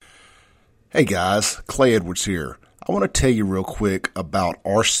Hey guys, Clay Edwards here. I want to tell you real quick about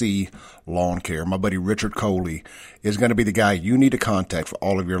RC Lawn Care. My buddy Richard Coley is going to be the guy you need to contact for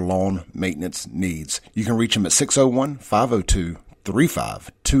all of your lawn maintenance needs. You can reach him at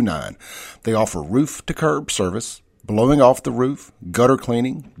 601-502-3529. They offer roof to curb service, blowing off the roof, gutter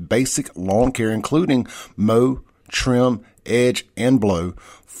cleaning, basic lawn care including mow, trim, edge, and blow,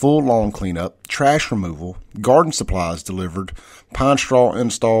 full lawn cleanup, trash removal, garden supplies delivered, pine straw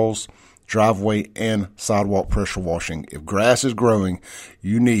installs, driveway and sidewalk pressure washing. If grass is growing,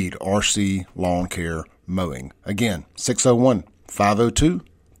 you need RC Lawn Care Mowing. Again,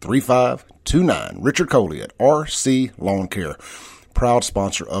 601-502-3529. Richard Coley at RC Lawn Care, proud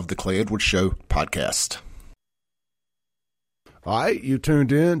sponsor of the Clay Edwards Show podcast. All right, you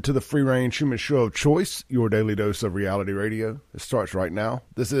tuned in to the free-range human show of choice, your daily dose of reality radio. It starts right now.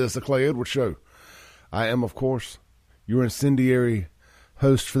 This is the Clay Edwards Show. I am, of course, your incendiary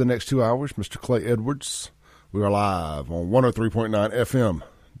host for the next 2 hours, Mr. Clay Edwards. We are live on 103.9 FM,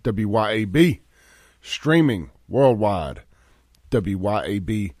 WYAB, streaming worldwide,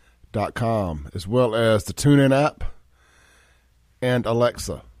 WYAB.com, as well as the TuneIn app and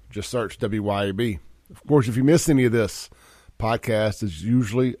Alexa. Just search WYAB. Of course, if you miss any of this, podcast is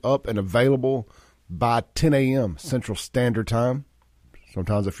usually up and available by 10 a.m. Central Standard Time,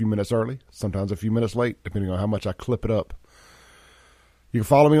 sometimes a few minutes early, sometimes a few minutes late, depending on how much I clip it up. You can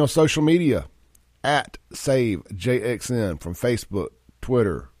follow me on social media at SaveJXN from Facebook,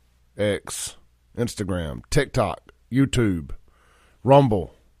 Twitter, X, Instagram, TikTok, YouTube,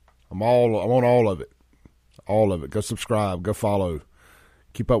 Rumble. I'm on all of it. All of it. Go subscribe. Go follow.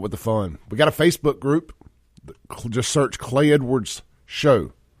 Keep up with the fun. We got a Facebook group. Just search Clay Edwards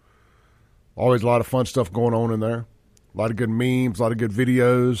Show. Always a lot of fun stuff going on in there. A lot of good memes, a lot of good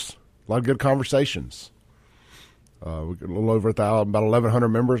videos, a lot of good conversations. We're a little over 1,000, about 1,100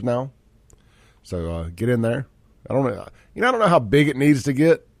 members now. So get in there. I don't know how big it needs to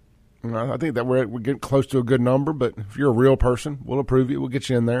get. I think that we're getting close to a good number. But if you're a real person, we'll approve you. We'll get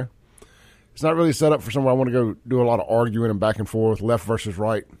you in there. It's not really set up for somewhere I want to go do a lot of arguing and back and forth, left versus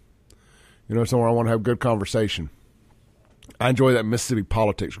right. Somewhere I want to have good conversation. I enjoy that Mississippi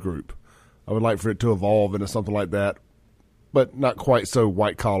politics group. I would like for it to evolve into something like that, but not quite so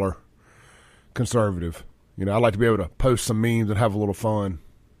white collar conservative. I like to be able to post some memes and have a little fun.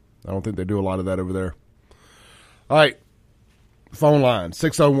 I don't think they do a lot of that over there. All right. Phone line,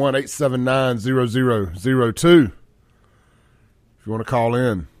 601-879-0002. If you want to call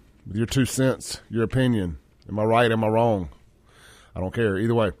in with your 2 cents, your opinion. Am I right? Am I wrong? I don't care.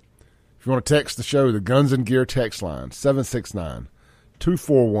 Either way. If you want to text the show, the Guns and Gear text line,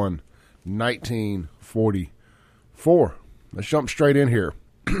 769-241-1944. Let's jump straight in here.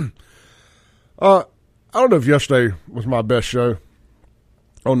 I don't know if yesterday was my best show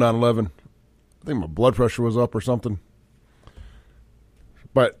on 9/11. I think my blood pressure was up or something.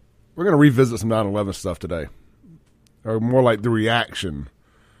 But we're going to revisit some 9/11 stuff today. Or more like the reaction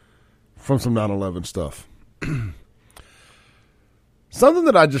from some 9/11 stuff. Something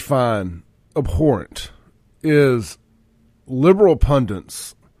that I just find abhorrent is liberal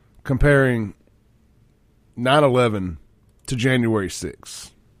pundits comparing 9/11 to January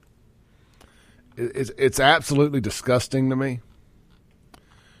 6th. It's absolutely disgusting to me.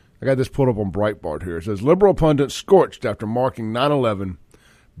 I got this pulled up on Breitbart here. It says, liberal pundits scorched after marking 9/11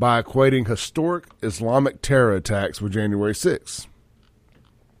 by equating historic Islamic terror attacks with January 6th.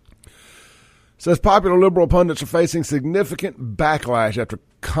 It says popular liberal pundits are facing significant backlash after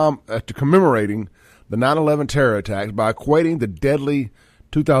commemorating the 9/11 terror attacks by equating the deadly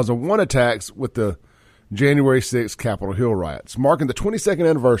 2001 attacks with the January 6th Capitol Hill riots, marking the 22nd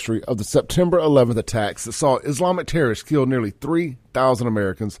anniversary of the September 11th attacks that saw Islamic terrorists kill nearly 3,000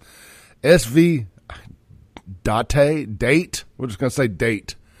 Americans. SV Date, we're just going to say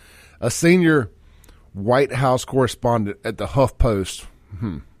Date, a senior White House correspondent at the HuffPost,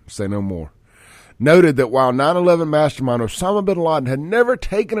 say no more, noted that while 9/11 mastermind Osama bin Laden had never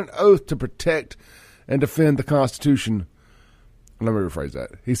taken an oath to protect and defend the Constitution, let me rephrase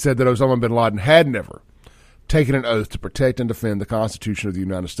that. He said that Osama bin Laden had never taken an oath to protect and defend the Constitution of the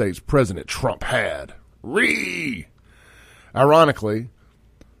United States. President Trump had. Ironically,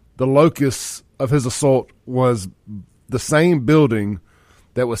 the locus of his assault was the same building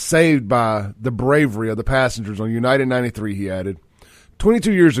that was saved by the bravery of the passengers on United 93, he added.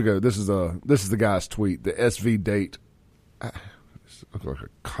 22 years ago, this is the guy's tweet, the SV Date. Looks like a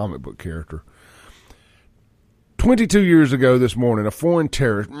comic book character. 22 years ago this morning, a foreign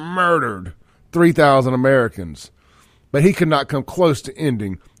terrorist murdered 3,000 Americans, but he could not come close to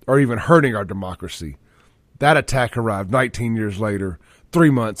ending or even hurting our democracy. That attack arrived 19 years later, 3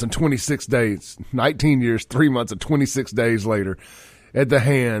 months and 26 days, 19 years, 3 months and 26 days later, at the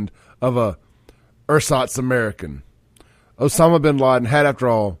hand of a ersatz American. Osama bin Laden,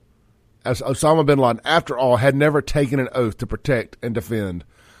 after all, had never taken an oath to protect and defend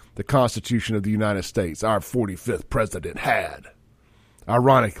the Constitution of the United States. Our 45th president had.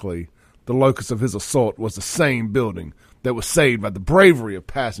 Ironically, the locus of his assault was the same building that was saved by the bravery of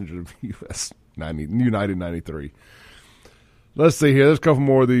passengers of United 93. Let's see here. There's a couple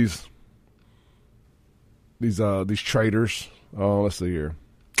more of these traitors. Oh, let's see here.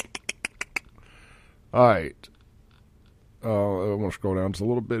 All right. I want to scroll down just a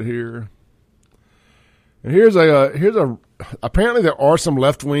little bit here. And here's a apparently there are some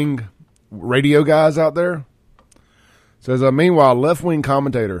left-wing radio guys out there. It says, meanwhile, left-wing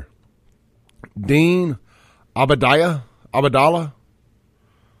commentator Dean Abdallah.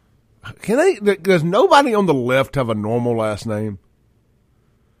 Does nobody on the left have a normal last name?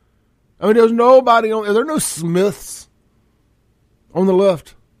 I mean, are there no Smiths on the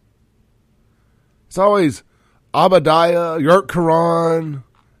left? It's always Abadiah, Yurt Quran,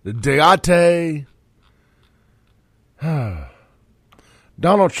 Deate.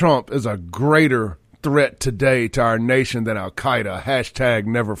 Donald Trump is a greater threat today to our nation than Al-Qaeda. Hashtag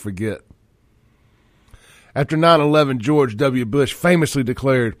never forget. After 9/11, George W. Bush famously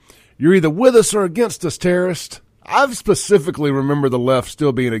declared, "You're either with us or against us, terrorist." I specifically remember the left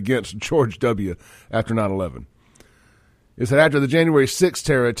still being against George W. after 9/11. It said after the January 6th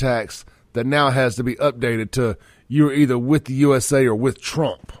terror attacks that now has to be updated to "You're either with the USA or with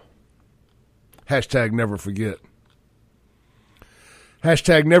Trump." Hashtag never forget.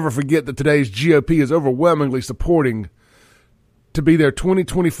 Hashtag never forget that today's GOP is overwhelmingly supporting to be their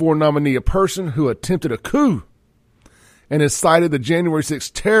 2024 nominee a person who attempted a coup and incited the January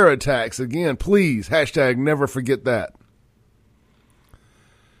 6th terror attacks. Again, please, hashtag never forget that.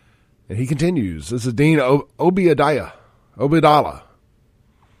 And he continues. This is Dean Obadiah.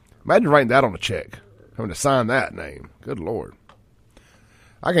 Imagine writing that on a check, having to sign that name. Good Lord.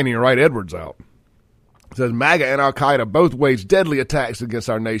 I can't even write Edwards out. It says MAGA and Al-Qaeda both wage deadly attacks against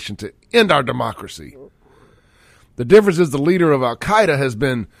our nation to end our democracy. The difference is the leader of Al-Qaeda has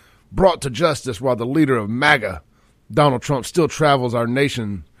been brought to justice while the leader of MAGA, Donald Trump, still travels our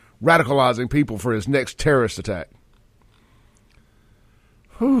nation, radicalizing people for his next terrorist attack.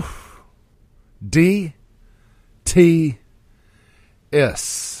 Whew. DTS.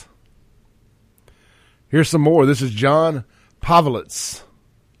 Here's some more. This is John Pavlovitz.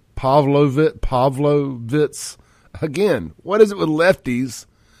 Again, what is it with lefties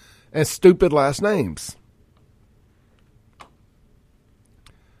and stupid last names?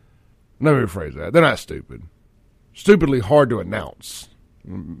 Let me rephrase that. They're not stupid. Stupidly hard to announce.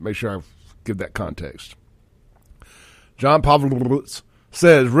 Make sure I give that context. John Pavlovitz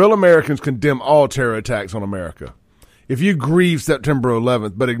says, real Americans condemn all terror attacks on America. If you grieve September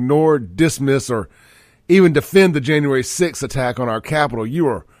 11th, but ignore, dismiss, or even defend the January 6th attack on our Capitol, you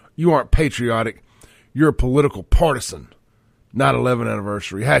aren't patriotic. You're a political partisan. 9/11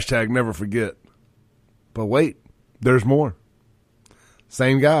 anniversary. Hashtag never forget. But wait, there's more.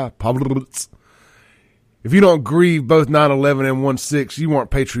 Same guy, Pavlovitz. If you don't grieve both 9/11 and 1/6, you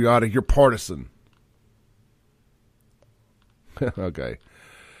aren't patriotic. You're partisan. Okay.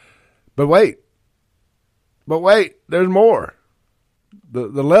 But wait, there's more.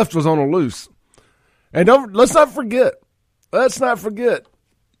 The left was on a loose. And let's not forget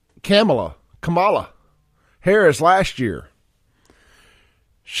Kamala Harris last year.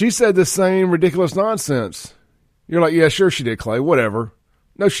 She said the same ridiculous nonsense. You're like, yeah, sure she did, Clay, whatever.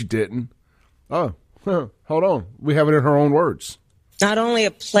 No, she didn't. Oh, hold on. We have it in her own words. Not only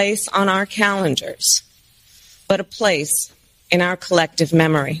a place on our calendars, but a place in our collective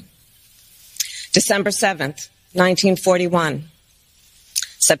memory. December 7th, 1941.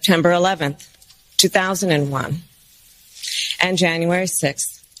 September 11th, 2001. And January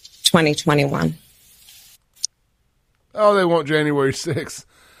 6th, 2021. Oh, they want January 6th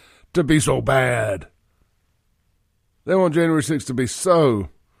to be so bad. They want January 6th to be so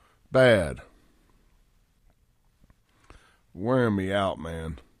bad. Wearing me out,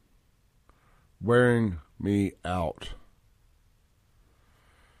 man. Wearing me out.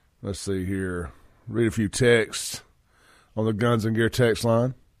 Let's see here. Read a few texts on the Guns and Gear text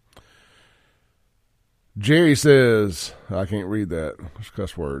line. Jerry says, I can't read that. There's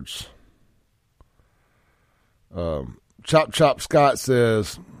cuss words. Chop Chop Scott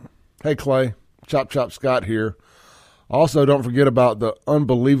says, hey, Clay. Chop Chop Scott here. Also, don't forget about the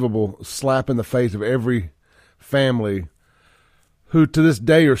unbelievable slap in the face of every family who to this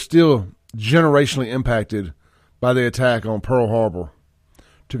day are still generationally impacted by the attack on Pearl Harbor.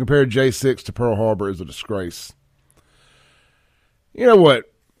 To compare J6 to Pearl Harbor is a disgrace. You know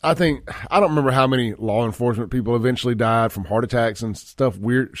what? I don't remember how many law enforcement people eventually died from heart attacks and stuff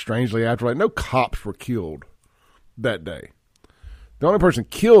weird, strangely after. Like, no cops were killed that day. The only person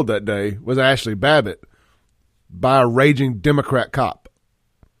killed that day was Ashley Babbitt by a raging Democrat cop.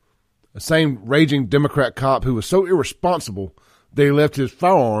 The same raging Democrat cop who was so irresponsible that he left his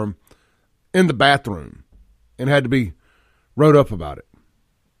firearm in the bathroom and had to be wrote up about it.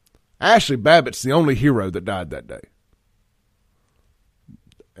 Ashley Babbitt's the only hero that died that day.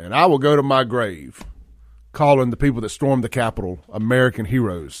 And I will go to my grave calling the people that stormed the Capitol American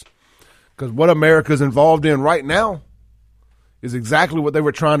heroes. Because what America's involved in right now is exactly what they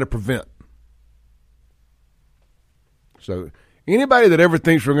were trying to prevent. So anybody that ever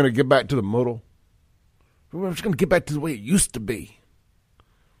thinks we're going to get back to the middle, we're just going to get back to the way it used to be.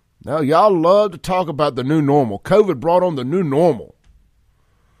 Now, y'all love to talk about the new normal. COVID brought on the new normal.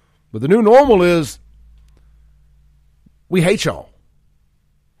 But the new normal is we hate y'all.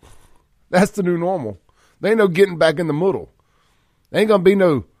 That's the new normal. There ain't no getting back in the middle. There ain't going to be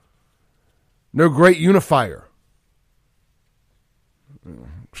no great unifier.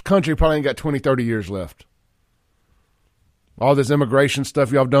 This country probably ain't got 20, 30 years left. All this immigration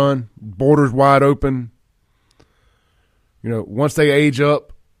stuff y'all done, borders wide open. You know, once they age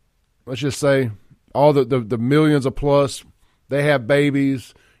up, let's just say, all the millions of plus, they have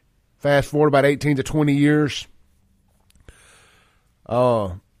babies. Fast forward about 18 to 20 years.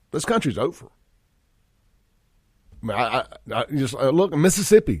 This country's over. I mean, I just look,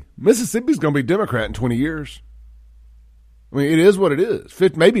 Mississippi. Mississippi's going to be Democrat in 20 years. I mean, it is what it is.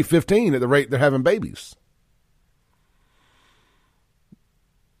 Maybe 15 at the rate they're having babies.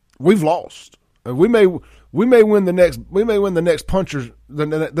 We've lost. We may win the next punchers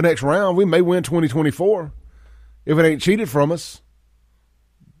the next round. We may win 2024 if it ain't cheated from us.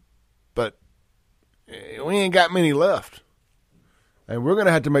 But we ain't got many left. And we're going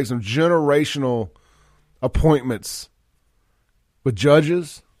to have to make some generational appointments with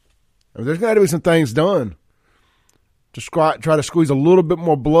judges. I mean, there's got to be some things done to try to squeeze a little bit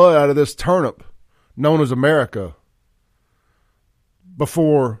more blood out of this turnip known as America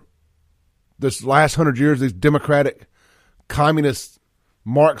before this last 100 years, these democratic, communist,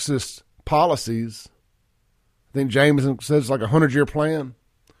 Marxist policies. I think Jameson says it's like a 100-year plan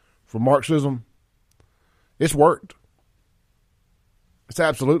for Marxism. It's worked. It's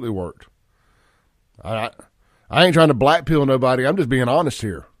absolutely worked. I ain't trying to blackpill nobody. I'm just being honest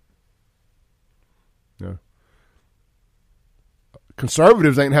here. You know,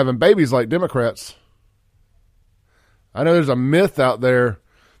 conservatives ain't having babies like Democrats. I know there's a myth out there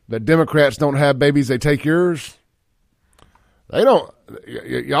that Democrats don't have babies, they take yours. They don't.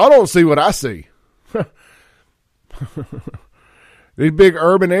 Y'all don't see what I see. These big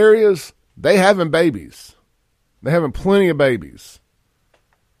urban areas, they having babies. They having plenty of babies.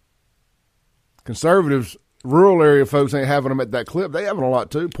 Conservatives, rural area folks ain't having them at that clip. They having a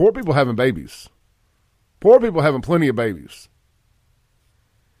lot too. Poor people having babies. Poor people having plenty of babies.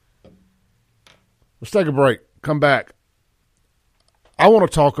 Let's take a break. Come back. I want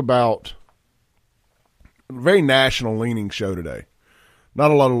to talk about a very national-leaning show today. Not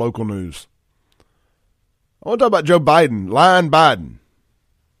a lot of local news. I want to talk about Joe Biden, lying Biden.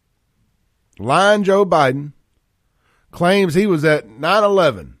 Lying Joe Biden claims he was at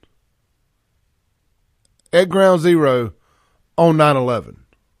 9/11, at Ground Zero on 9/11.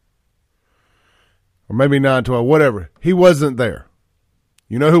 Or maybe 9/12, whatever. He wasn't there.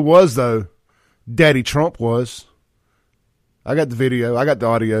 You know who was, though? Daddy Trump was. I got the video. I got the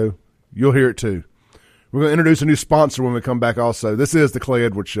audio. You'll hear it too. We're going to introduce a new sponsor when we come back also. This is the Clay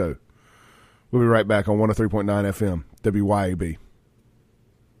Edwards Show. We'll be right back on 103.9 FM, WYAB.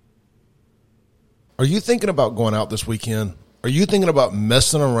 Are you thinking about going out this weekend? Are you thinking about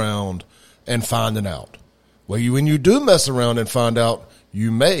messing around and finding out? Well, when you do mess around and find out,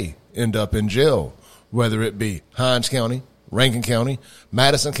 you may end up in jail, whether it be Hinds County, Rankin County,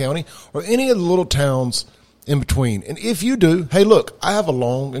 Madison County, or any of the little towns in between. And if you do, hey, look, I have a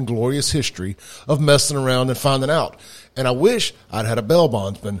long and glorious history of messing around and finding out. And I wish I'd had a bail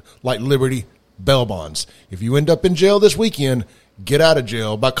bondsman like Liberty Bail Bonds. If you end up in jail this weekend, get out of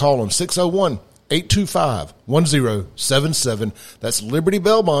jail by calling 601-825-1077. That's Liberty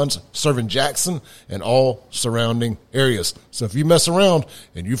Bail Bonds, serving Jackson and all surrounding areas. So if you mess around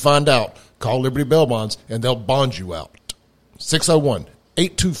and you find out, call Liberty Bail Bonds and they'll bond you out.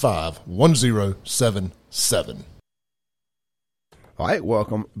 601-825-1077. All right,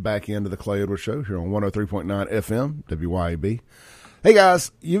 welcome back into the Clay Edwards Show here on 103.9 FM, WYAB. Hey,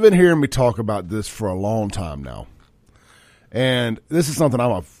 guys, you've been hearing me talk about this for a long time now. And this is something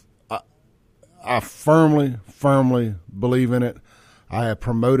I firmly believe in it. I have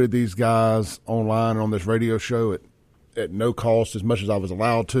promoted these guys online on this radio show at no cost, as much as I was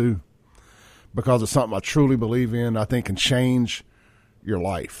allowed to, because it's something I truly believe in. I think can change your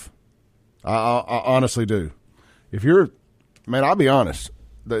life. I honestly do. If you're, man, I'll be honest.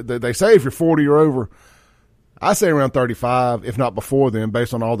 They say if you're 40 or over, I say around 35, if not before then,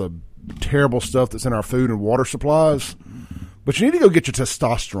 based on all the terrible stuff that's in our food and water supplies. But you need to go get your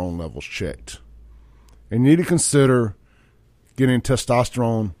testosterone levels checked. And you need to consider getting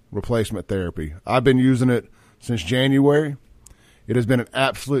testosterone replacement therapy. I've been using it since January. It has been an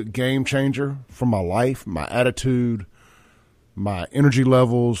absolute game changer for my life, my attitude, my energy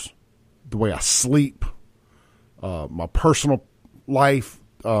levels, the way I sleep, my personal life,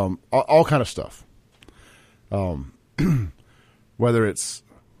 all kind of stuff. Whether it's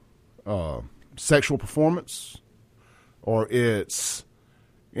sexual performance, or it's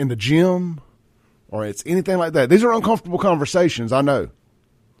in the gym, or it's anything like that. These are uncomfortable conversations, I know.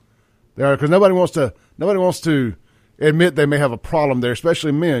 They are, because nobody wants to admit they may have a problem there,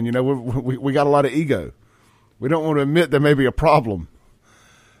 especially men. You know, we got a lot of ego. We don't want to admit there may be a problem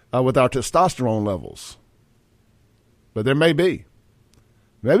with our testosterone levels. But there may be.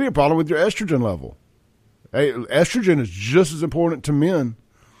 Maybe a problem with your estrogen level. Hey, estrogen is just as important to men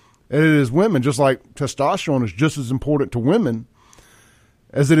as it is women, just like testosterone is just as important to women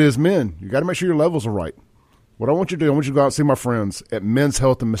as it is men. You got to make sure your levels are right. What I want you to do, I want you to go out and see my friends at Men's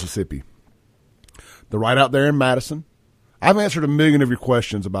Health in Mississippi. They're right out there in Madison. I've answered 1 million of your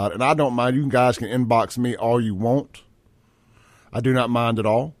questions about it, and I don't mind. You guys can inbox me all you want. I do not mind at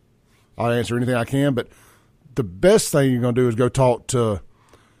all. I'll answer anything I can, but the best thing you're going to do is go talk to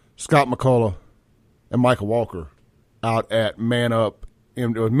Scott McCullough and Michael Walker out at Man Up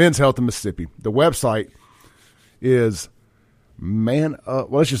in Men's Health in Mississippi. The website is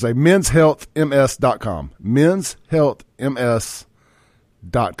menshealthms.com.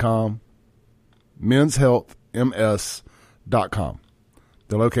 Menshealthms.com. Menshealthms.com.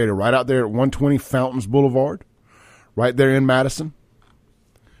 They're located right out there at 120 Fountains Boulevard, right there in Madison.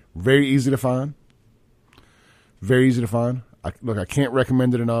 Very easy to find. Very easy to find. I can't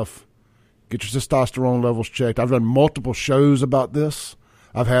recommend it enough. Get your testosterone levels checked. I've done multiple shows about this.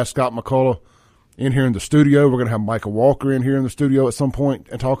 I've had Scott McCullough in here in the studio. We're going to have Michael Walker in here in the studio at some point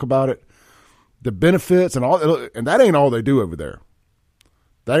and talk about it. The benefits and all, and that ain't all they do over there.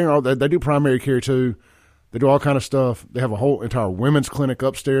 That ain't all. They do primary care too. They do all kind of stuff. They have a whole entire women's clinic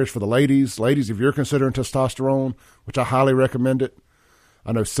upstairs for the ladies. Ladies, if you're considering testosterone, which I highly recommend it,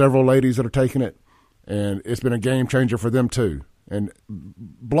 I know several ladies that are taking it, and it's been a game changer for them too. And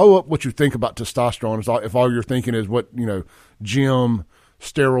blow up what you think about testosterone. If all you're thinking is what, gym,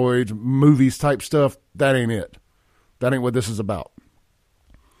 steroids, movies type stuff, that ain't it. That ain't what this is about.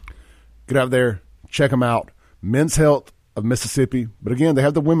 Get out there, check them out. Men's Health of Mississippi. But again, they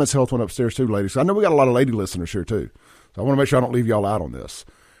have the Women's Health one upstairs too, ladies. So I know we got a lot of lady listeners here too. So I want to make sure I don't leave y'all out on this.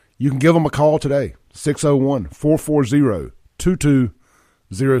 You can give them a call today,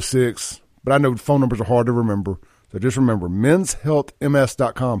 601-440-2206. But I know phone numbers are hard to remember. So just remember,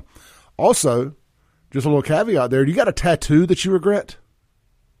 menshealthms.com. Also, just a little caveat there. You got a tattoo that you regret?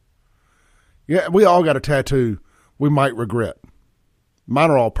 Yeah, we all got a tattoo we might regret.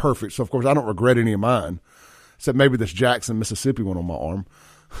 Mine are all perfect, so of course I don't regret any of mine, except maybe this Jackson, Mississippi one on my arm.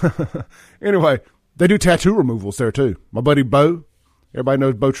 Anyway, they do tattoo removals there too. My buddy Bo, everybody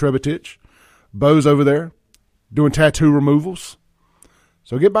knows Bo Trebetich. Bo's over there doing tattoo removals.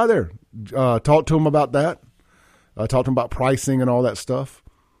 So get by there. Talk to him about that. Talk to him about pricing and all that stuff.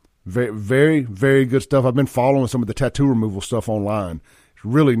 Very, very, very good stuff. I've been following some of the tattoo removal stuff online. It's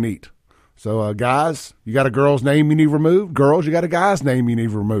really neat. So, guys, you got a girl's name you need removed. Girls, you got a guy's name you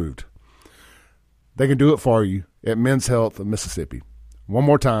need removed. They can do it for you at Men's Health of Mississippi. One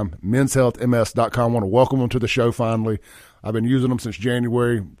more time, menshealthms.com. I want to welcome them to the show finally. I've been using them since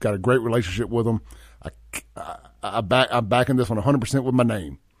January. Got a great relationship with them. I'm backing this one 100% with my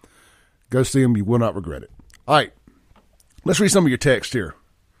name. Go see them. You will not regret it. All right. Let's read some of your text here.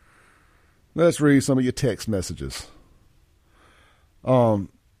 Let's read some of your text messages.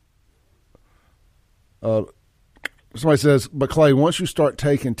 Somebody says, but Clay, once you start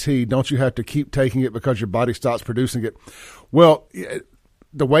taking tea, don't you have to keep taking it because your body stops producing it? Well,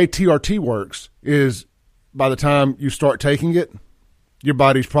 the way TRT works is by the time you start taking it, your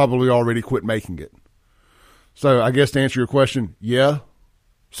body's probably already quit making it. So I guess to answer your question, yeah,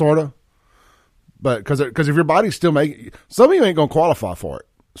 sort of. But because if your body's still making, some of you ain't going to qualify for it.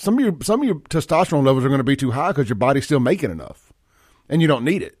 Some of your testosterone levels are going to be too high because your body's still making enough, and you don't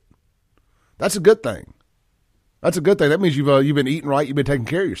need it. That's a good thing. That's a good thing. That means you've been eating right. You've been taking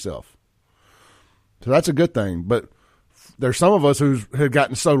care of yourself. So that's a good thing. But there's some of us who had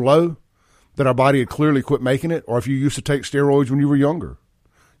gotten so low that our body had clearly quit making it, or if you used to take steroids when you were younger,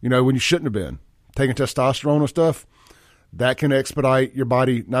 when you shouldn't have been, taking testosterone and stuff, that can expedite your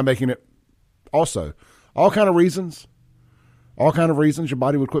body not making it also. All kind of reasons your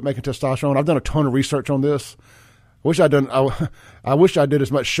body would quit making testosterone. I've done a ton of research on this. I wish I did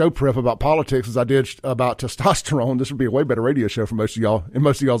as much show prep about politics as I did about testosterone. This would be a way better radio show for most of y'all, in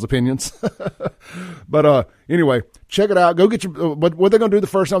most of y'all's opinions. But anyway, check it out. Go get your. What they're going to do the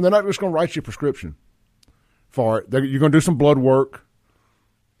first time? They're not just going to write you a prescription for it. You're going to do some blood work.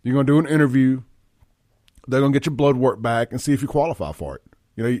 You're going to do an interview. They're going to get your blood work back and see if you qualify for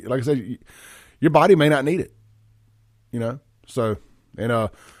it. Like I said, your body may not need it. So and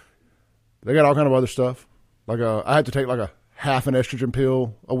they got all kind of other stuff. Like I had to take like a half an estrogen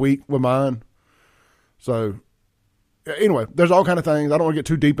pill a week with mine. So anyway, there's all kind of things. I don't want to get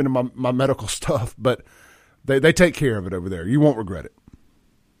too deep into my medical stuff, but they take care of it over there. You won't regret it.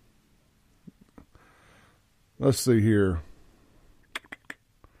 Let's see here.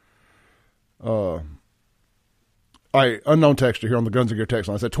 All right, unknown texter here on the Guns and Gear text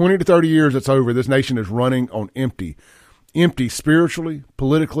line. I said 20 to 30 years it's over. This nation is running on empty spiritually,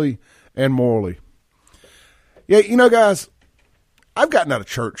 politically, and morally. Yeah, guys, I've gotten out of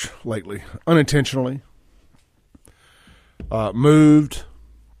church lately, unintentionally. Moved,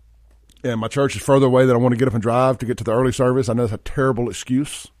 and my church is further away than I want to get up and drive to get to the early service. I know that's a terrible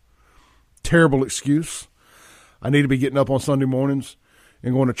excuse. I need to be getting up on Sunday mornings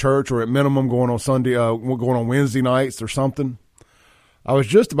and going to church, or at minimum going on Wednesday nights or something. I was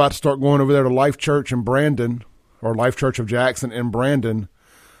just about to start going over there to Life Church in Brandon, or Life Church of Jackson in Brandon,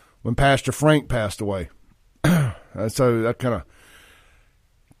 when Pastor Frank passed away. So that kind of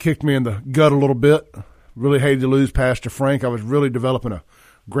kicked me in the gut a little bit. Really hated to lose Pastor Frank. I was really developing a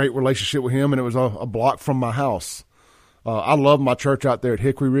great relationship with him, and it was a block from my house. I love my church out there at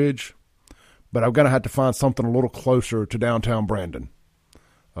Hickory Ridge, but I'm going to have to find something a little closer to downtown Brandon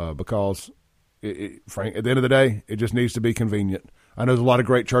because, Frank, at the end of the day, it just needs to be convenient. I know there's a lot of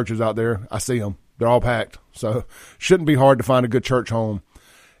great churches out there. I see them. They're all packed. So shouldn't be hard to find a good church home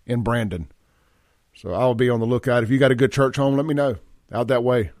in Brandon. So I'll be on the lookout. If you got a good church home, let me know. Out that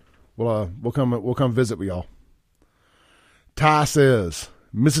way, we'll come visit with y'all. Ty says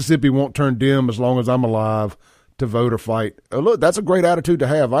Mississippi won't turn dim as long as I'm alive to vote or fight. Oh, look, that's a great attitude to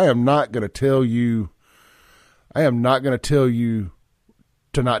have. I am not going to tell you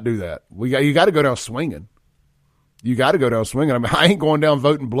to not do that. You got to go down swinging. I mean, I ain't going down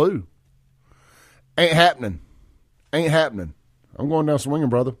voting blue. Ain't happening. I'm going down swinging,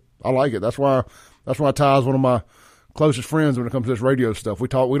 brother. I like it. That's why Ty's one of my closest friends when it comes to this radio stuff. We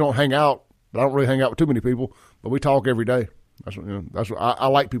talk. We don't hang out. I don't really hang out with too many people, but we talk every day. That's what I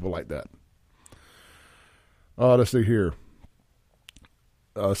like people like that. Let's see here.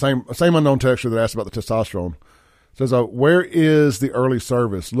 Same unknown texter that asked about the testosterone. Says, where is the early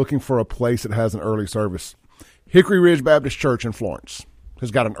service? Looking for a place that has an early service. Hickory Ridge Baptist Church in Florence has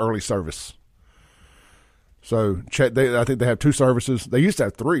got an early service. So I think they have 2 services. They used to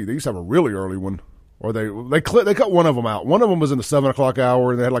have 3. They used to have a really early one, or they cut one of them out. One of them was in the 7 o'clock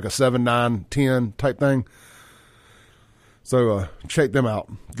hour, and they had like a 7, 9, 10 type thing. So check them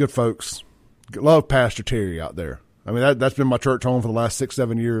out. Good folks. Love Pastor Terry out there. I mean, that's been my church home for the last 6,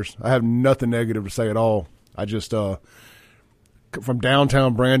 7 years. I have nothing negative to say at all. I just from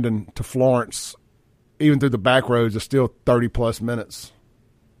downtown Brandon to Florence, even through the back roads, is still 30 plus minutes.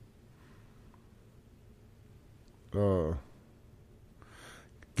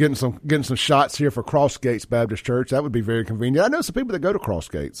 Getting some shots here for Cross Gates Baptist Church. That would be very convenient. I know some people that go to Cross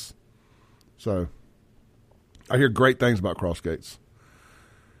Gates, so I hear great things about Cross Gates.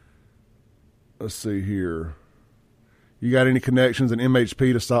 Let's see here. You got any connections in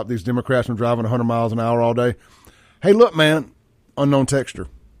MHP to stop these Democrats from driving 100 miles an hour all day? Hey, look, man, unknown texter.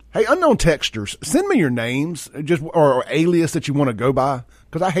 Hey, unknown texters, send me your names or alias that you want to go by,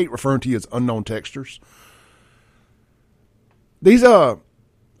 because I hate referring to you as unknown texters. These look,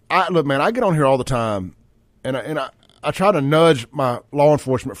 man, I get on here all the time, and I try to nudge my law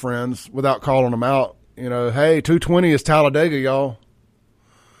enforcement friends without calling them out. Hey, 220 is Talladega, y'all.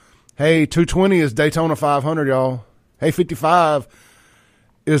 Hey, 220 is Daytona 500, y'all. Hey, 55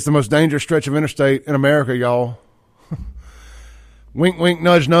 is the most dangerous stretch of interstate in America, y'all. Wink, wink,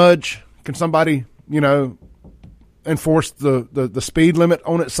 nudge, nudge. Can somebody, enforce the speed limit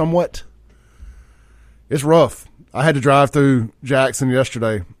on it somewhat? It's rough. I had to drive through Jackson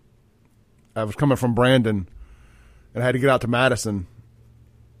yesterday. I was coming from Brandon, and I had to get out to Madison.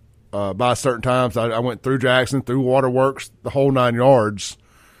 by certain times. I went through Jackson, through Waterworks, the whole 9 yards,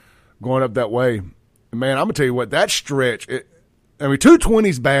 going up that way. And man, I'm gonna tell you what, that stretch. 220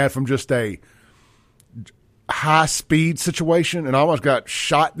 is bad from just a high speed situation, and I almost got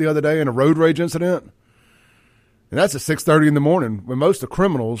shot the other day in a road rage incident. And that's at 6:30 in the morning when most of the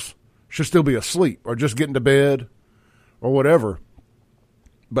criminals should still be asleep or just getting to bed or whatever.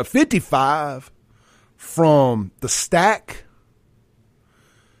 But 55 from the Stack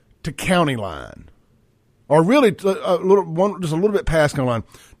to County Line, or really just a little bit past County Line,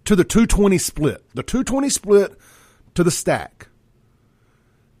 to the 220 split. The 220 split to the Stack.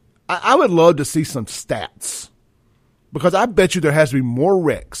 I would love to see some stats, because I bet you there has to be more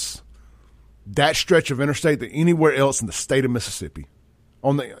wrecks that stretch of interstate than anywhere else in the state of Mississippi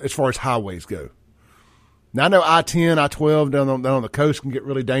as far as highways go. Now, I know I-10, I-12 down on the coast can get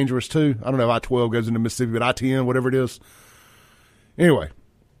really dangerous too. I don't know if I-12 goes into Mississippi, but I-10, whatever it is. Anyway,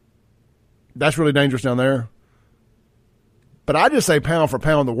 that's really dangerous down there. But I just say pound for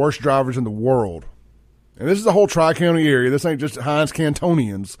pound, the worst drivers in the world. And this is the whole Tri-County area. This ain't just Hinds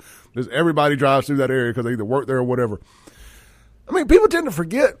Cantonians. Everybody drives through that area because they either work there or whatever. I mean, people tend to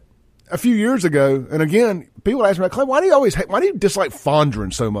forget a few years ago, and again, people ask me, Clay, why do you dislike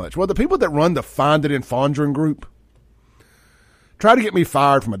Fondren so much? Well, the people that run the Find It in Fondren group try to get me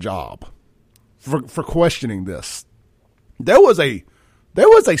fired from a job for questioning this. There was a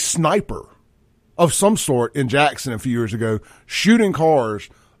sniper of some sort in Jackson a few years ago shooting cars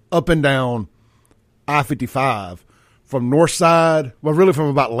up and down I-55 from North Side, well, really from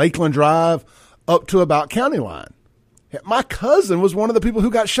about Lakeland Drive up to about County Line. My cousin was one of the people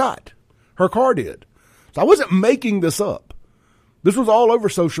who got shot. Her car did. So I wasn't making this up. This was all over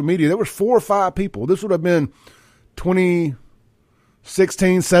social media. There was 4 or 5 people. This would have been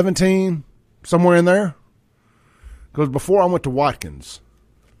 2016, 17, somewhere in there. Because before I went to Watkins,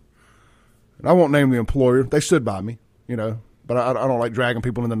 and I won't name the employer. They stood by me, but I don't like dragging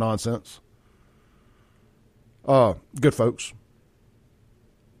people into nonsense. Good folks.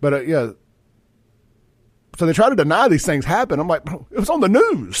 But, yeah. So they try to deny these things happen. I'm like, it was on the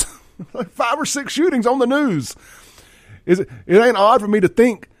news. Like 5 or 6 shootings on the news. It ain't odd for me to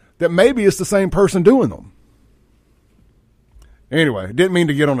think that maybe it's the same person doing them. Anyway, didn't mean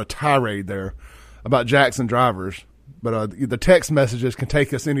to get on a tirade there about Jackson drivers, but the text messages can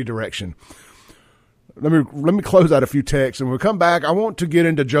take us any direction. Let me close out a few texts, and when we come back, I want to get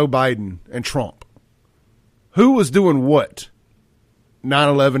into Joe Biden and Trump. Who was doing what?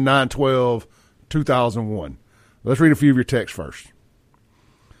 9/11, 9/12, 2001. Let's read a few of your texts first.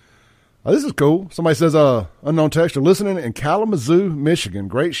 This is cool. Somebody says, unknown texter, listening in Kalamazoo, Michigan.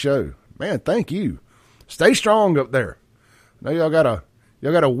 Great show. Man, thank you. Stay strong up there. I know y'all got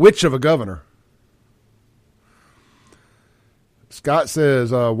a witch of a governor. Scott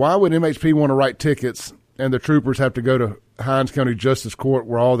says, why would MHP want to write tickets and the troopers have to go to Hinds County Justice Court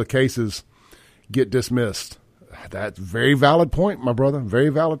where all the cases get dismissed? That's a very valid point, my brother. Very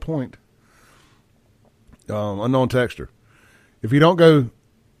valid point. Unknown texter. If you don't go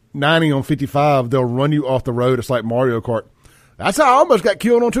 90 on 55, they'll run you off the road. It's like Mario Kart. That's how I almost got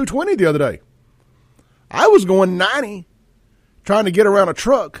killed on 220 the other day. I was going 90 trying to get around a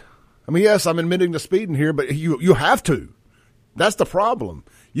truck. I mean, yes, I'm admitting to speeding here, but you have to. That's the problem.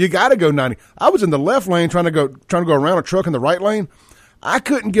 You got to go 90. I was in the left lane trying to go around a truck in the right lane. I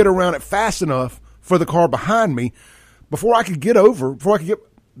couldn't get around it fast enough for the car behind me before I could get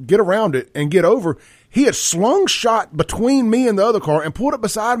around it and get over. He had slung shot between me and the other car and pulled it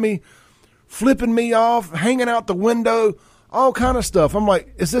beside me, flipping me off, hanging out the window, all kind of stuff. I'm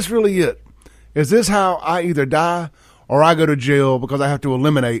like, is this really it? Is this how I either die or I go to jail because I have to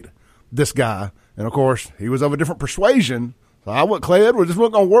eliminate this guy? And, of course, he was of a different persuasion. So Clay Edwards, this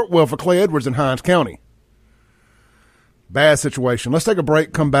wasn't going to work well for Clay Edwards in Hinds County. Bad situation. Let's take a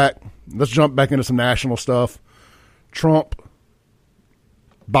break, come back. Let's jump back into some national stuff. Trump,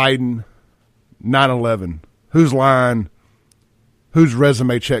 Biden, 9/11. Whose line, whose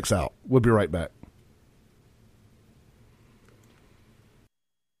resume checks out? We'll be right back.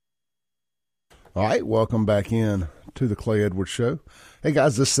 All right, welcome back in to the Clay Edwards Show. Hey,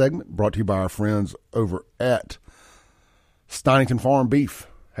 guys, this segment brought to you by our friends over at Stonington Farm Beef.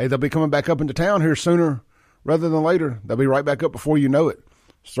 Hey, they'll be coming back up into town here sooner rather than later. They'll be right back up before you know it.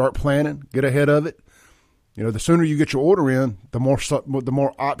 Start planning, get ahead of it. The sooner you get your order in, the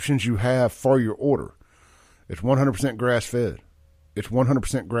more options you have for your order. It's 100% grass-fed. It's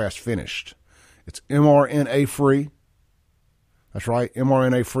 100% grass-finished. It's mRNA-free. That's right,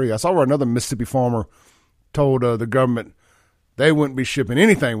 mRNA-free. I saw where another Mississippi farmer told the government they wouldn't be shipping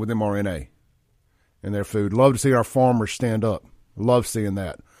anything with mRNA in their food. Love to see our farmers stand up. Love seeing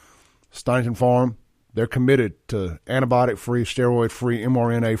that. Stonington Farm, they're committed to antibiotic-free, steroid-free,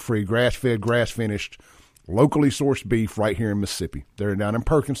 mRNA-free, grass-fed, grass-finished, locally sourced beef right here in Mississippi. They're down in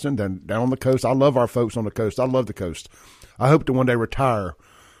Perkinston, down on the coast. I love our folks on the coast. I love the coast. I hope to one day retire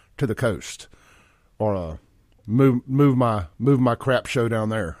to the coast or move my crap show down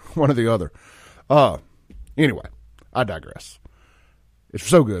there, one or the other. Anyway, I digress. It's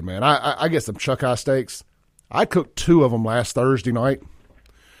so good, man. I get some chuck eye steaks. I cooked 2 of them last Thursday night.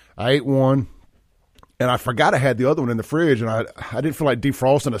 I ate one, and I forgot I had the other one in the fridge, and I didn't feel like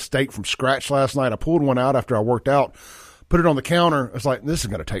defrosting a steak from scratch last night. I pulled one out after I worked out, put it on the counter. It's like, this is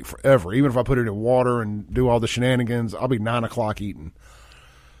going to take forever. Even if I put it in water and do all the shenanigans, I'll be 9 o'clock eating.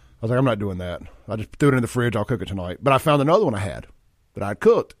 I was like, I'm not doing that. I just threw it in the fridge. I'll cook it tonight. But I found another one I had that I'd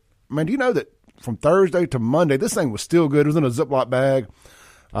cooked. Man, do you know that from Thursday to Monday, this thing was still good. It was in a Ziploc bag.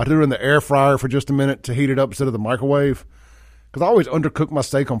 I threw it in the air fryer for just a minute to heat it up instead of the microwave. Because I always undercook my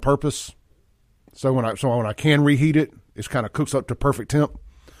steak on purpose. So when I can reheat it, it kind of cooks up to perfect temp.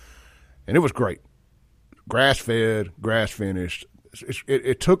 And it was great. Grass-fed, grass-finished.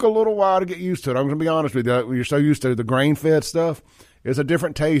 It took a little while to get used to it. I'm going to be honest with you. When you're so used to the grain-fed stuff, it's a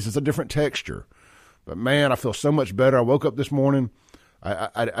different taste. It's a different texture. But, man, I feel so much better. I woke up this morning.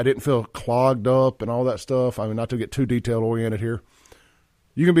 I didn't feel clogged up and all that stuff. I mean, not to get too detail-oriented here.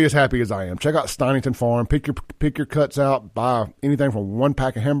 You can be as happy as I am. Check out Stonington Farm. Pick your cuts out. Buy anything from 1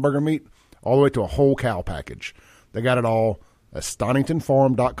 pack of hamburger meat all the way to a whole cow package. They got it all at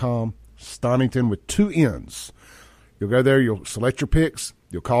StoningtonFarm.com. Stonington with 2 N's. You'll go there. You'll select your picks.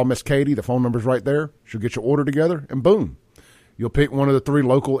 You'll call Miss Katie. The phone number's right there. She'll get your order together, and boom. You'll pick one of the 3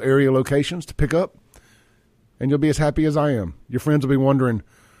 local area locations to pick up, and you'll be as happy as I am. Your friends will be wondering,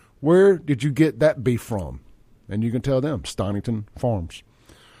 where did you get that beef from? And you can tell them, Stonington Farms.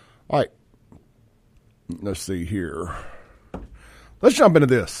 All right, let's see here. Let's jump into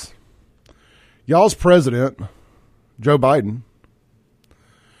this. Y'all's president, Joe Biden,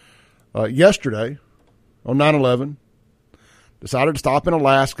 yesterday on 9/11, decided to stop in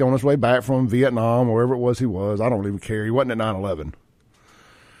Alaska on his way back from Vietnam or wherever it was he was. I don't even care. He wasn't at 9/11.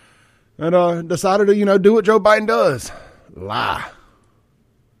 And decided to, do what Joe Biden does, lie.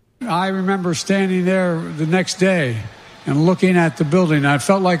 I remember standing there the next day and looking at the building. I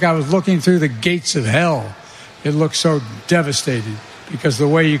felt like I was looking through the gates of hell. It looked so devastating because from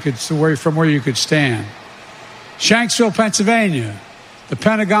where you could stand. Shanksville, Pennsylvania, the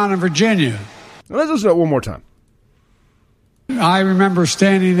Pentagon in Virginia. Let's listen to it one more time. I remember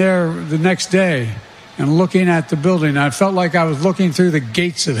standing there the next day and looking at the building. I felt like I was looking through the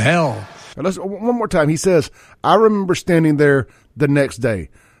gates of hell. One more time. He says, I remember standing there the next day.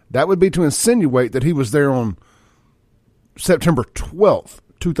 That would be to insinuate that he was there on September 12th,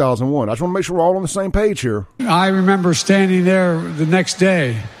 2001. I just want to make sure we're all on the same page here. I remember standing there the next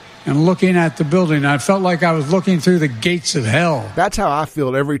day and looking at the building. I felt like I was looking through the gates of hell. That's how I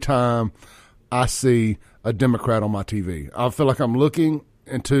feel every time I see a Democrat on my TV. I feel like I'm looking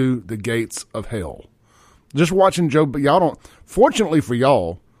into the gates of hell. Just watching Joe, but y'all don't, fortunately for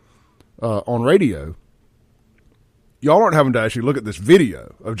y'all, on radio, y'all aren't having to actually look at this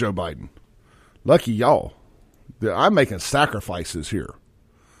video of Joe Biden. Lucky y'all. I'm making sacrifices here.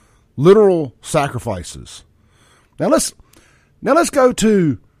 Literal sacrifices. Now let's go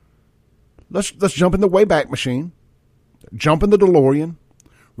to, let's jump in the Wayback Machine. Jump in the DeLorean.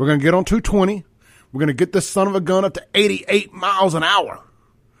 We're going to get on 220. We're going to get this son of a gun up to 88 miles an hour.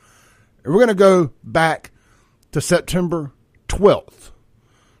 And we're going to go back to September 12th,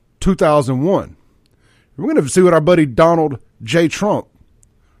 2001. And we're going to see what our buddy Donald J. Trump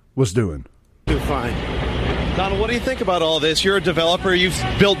was doing. Do fine. Donald, what do you think about all this? You're a developer. You've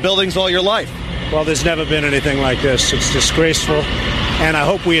built buildings all your life. Well, there's never been anything like this. It's disgraceful, and I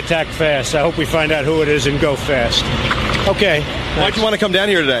hope we attack fast. I hope we find out who it is and go fast. Okay. Why'd you want to come down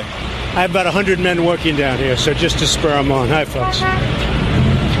here today? I have about 100 men working down here, so just to spur them on. Hi, folks.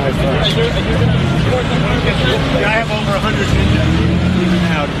 Hi, folks. I have over 100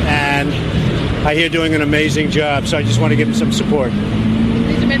 men out, and I hear doing an amazing job, so I just want to give them some support.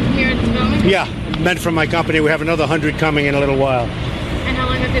 These are men from here at the development? Yeah, men from my company. We have another 100 coming in a little while. And how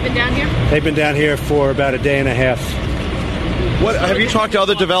long have they been down here? They've been down here for about a day and a half. What have you talked to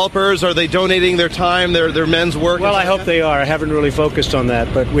other developers? Are they donating their time, their men's work? Well, I hope they are. I haven't really focused on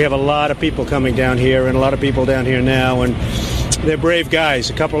that, but we have a lot of people coming down here and a lot of people down here now, and they're brave guys.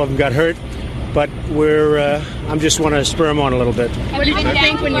 A couple of them got hurt, but I'm just want to spur them on a little bit. What did you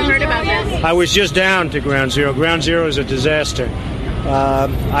think when you heard about this? I was just down to Ground Zero. Ground Zero is a disaster.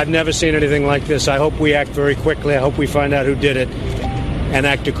 I've never seen anything like this. I hope we act very quickly. I hope we find out who did it. and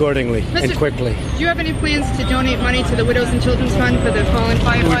act accordingly and quickly. Do you have any plans to donate money to the Widows and Children's Fund for the fallen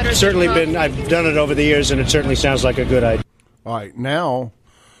firefighters? I've done it over the years, and it certainly sounds like a good idea. All right, now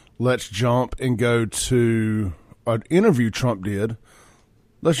let's jump and go to an interview Trump did.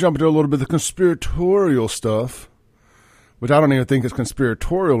 Let's jump into a little bit of the conspiratorial stuff, which I don't even think is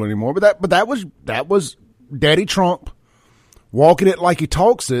conspiratorial anymore. But that was Daddy Trump walking it like he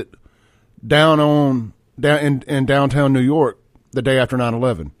talks it down in downtown New York the day after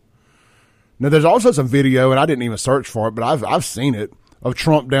 9/11. Now, there's also some video, and I didn't even search for it, but I've seen it, of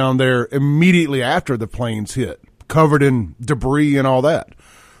Trump down there immediately after the planes hit, covered in debris and all that.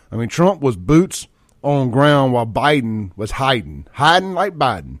 I mean, Trump was boots on ground while Biden was hiding like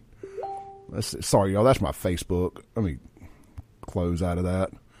Biden. Sorry, y'all, that's my Facebook. Let me close out of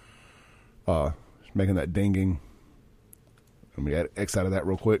that. Making that dinging. Let me X out of that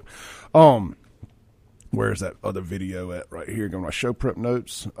real quick. Where's that other video at? Right here. Go to my show prep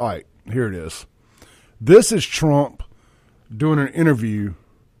notes. All right, here it is. This is Trump doing an interview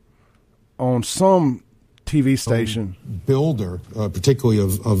on some TV station. Builder, particularly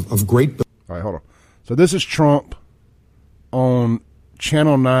of great. All right, hold on. So this is Trump on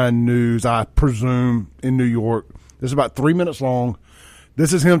Channel 9 News, I presume, in New York. This is about 3 minutes long.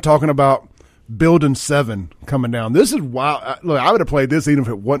 This is him talking about Building 7 coming down. This is wild. Look, I would have played this even if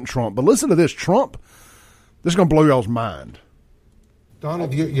it wasn't Trump. But listen to this. Trump, this is going to blow y'all's mind.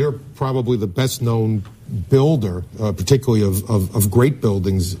 Donald, you're probably the best known builder, particularly of great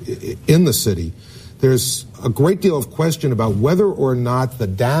buildings in the city. There's a great deal of question about whether or not the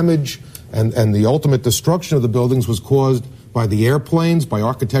damage and the ultimate destruction of the buildings was caused by the airplanes, by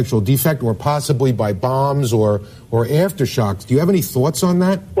architectural defect, or possibly by bombs or aftershocks. Do you have any thoughts on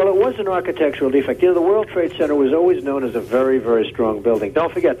that? Well, it was an architectural defect. You know, the World Trade Center was always known as a very, very strong building.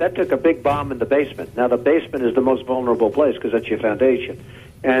 Don't forget, that took a big bomb in the basement. Now, the basement is the most vulnerable place because that's your foundation,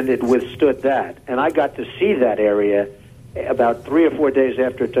 and it withstood that. And I got to see that area about 3 or 4 days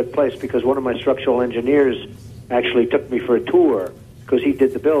after it took place because one of my structural engineers actually took me for a tour because he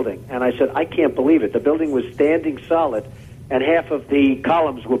did the building. And I said, I can't believe it. The building was standing solid, and half of the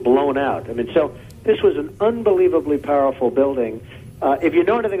columns were blown out. I mean, so this was an unbelievably powerful building. If you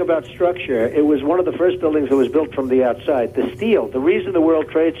know anything about structure, it was one of the first buildings that was built from the outside. The steel, the reason the World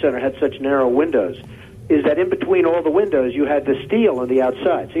Trade Center had such narrow windows is that in between all the windows, you had the steel on the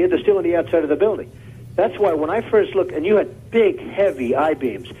outside. So you had the steel on the outside of the building. That's why when I first looked, and you had big, heavy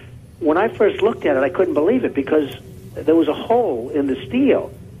I-beams, when I first looked at it, I couldn't believe it because there was a hole in the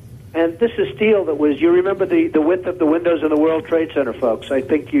steel. And this is steel that was, you remember the width of the windows in the World Trade Center, folks. I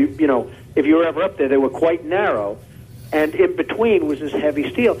think you know, if you were ever up there, they were quite narrow. And in between was this heavy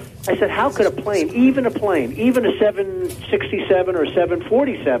steel. I said, how could a plane, even a 767 or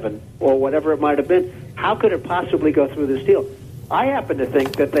 747 or whatever it might have been, how could it possibly go through the steel? I happen to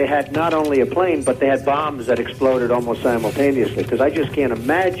think that they had not only a plane, but they had bombs that exploded almost simultaneously, because I just can't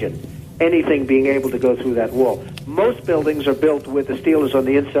imagine anything being able to go through that wall. Most buildings are built with the steel is on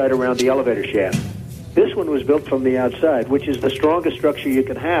the inside around the elevator shaft. This one was built from the outside, which is the strongest structure you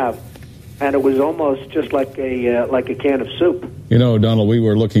can have, and it was almost just like a can of soup. You know, Donald, we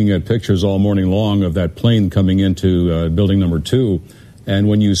were looking at pictures all morning long of that plane coming into building number 2, and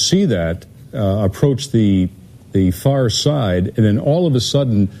when you see that approach the far side, and then all of a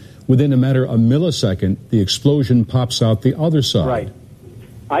sudden, within a matter of a millisecond, the explosion pops out the other side. Right.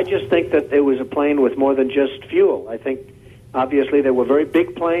 I just think that it was a plane with more than just fuel. I think, obviously, they were very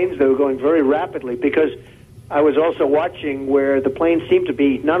big planes. They were going very rapidly, because I was also watching where the plane seemed to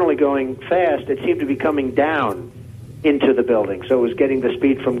be not only going fast, it seemed to be coming down into the building. So it was getting the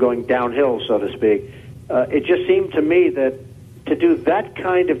speed from going downhill, so to speak. It just seemed to me that to do that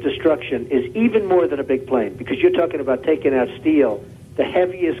kind of destruction is even more than a big plane, because you're talking about taking out steel, the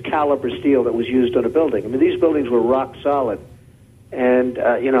heaviest caliber steel that was used on a building. I mean, these buildings were rock solid. And,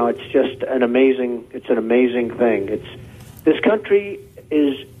 you know, it's just an amazing thing. This country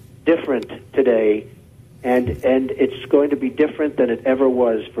is different today, and it's going to be different than it ever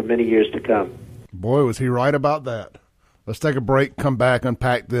was for many years to come. Boy, was he right about that. Let's take a break, come back,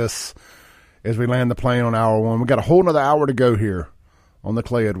 unpack this as we land the plane on hour 1. We've got a whole another hour to go here on the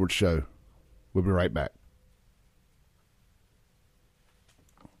Clay Edwards Show. We'll be right back.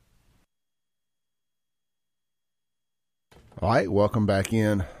 All right, welcome back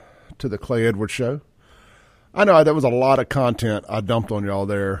in to the Clay Edwards Show. I know that was a lot of content I dumped on y'all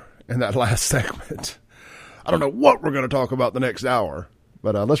there in that last segment. I don't know what we're going to talk about the next hour,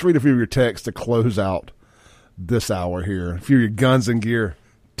 but let's read a few of your texts to close out this hour here. A few of your Guns and Gear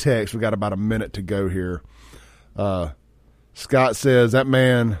texts. We got about a minute to go here. Scott says,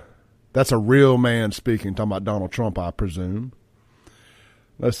 that's a real man speaking, talking about Donald Trump, I presume.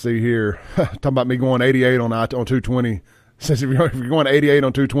 Let's see here. Talking about me going 88 on 220. Says if you're going 88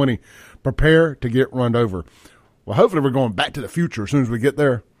 on 220, prepare to get run over. Well, hopefully we're going back to the future as soon as we get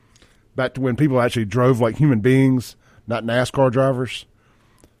there. Back to when people actually drove like human beings, not NASCAR drivers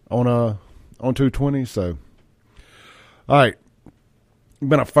on 220. So, all right.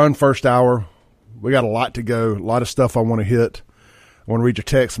 Been a fun first hour. We got a lot to go, a lot of stuff I want to hit. I want to read your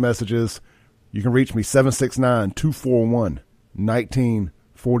text messages. You can reach me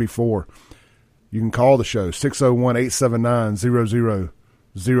 769-241-1944. You can call the show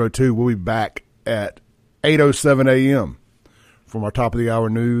 601-879-0002. We'll be back at 8:07 a.m. from our top of the hour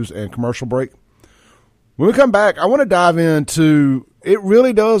news and commercial break. When we come back, I want to dive into, it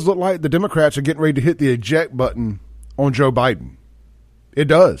really does look like the Democrats are getting ready to hit the eject button on Joe Biden. It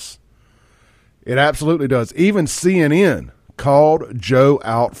does. It absolutely does. Even CNN called Joe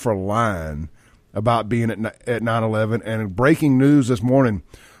out for lying about being at 9/11. And in breaking news this morning,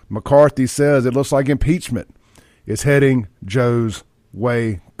 McCarthy says it looks like impeachment is heading Joe's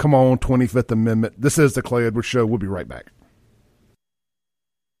way. Come on, 25th Amendment. This is the Clay Edwards Show. We'll be right back.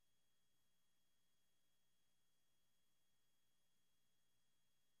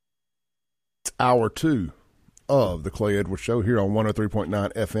 It's hour 2 of the Clay Edwards Show here on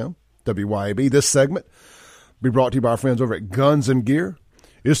 103.9 FM, WYAB. This segment will be brought to you by our friends over at Guns and Gear.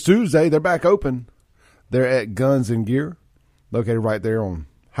 It's Tuesday. They're back open. They're at Guns and Gear, located right there on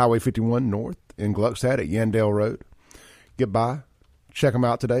Highway 51 North in Gluckstadt at Yandell Road. Get by. Check them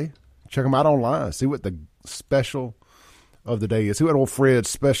out today. Check them out online. See what the special of the day is. See what old Fred's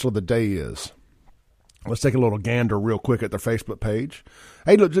special of the day is. Let's take a little gander real quick at their Facebook page.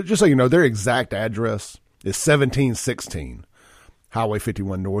 Hey, look, just so you know, their exact address is 1716 Highway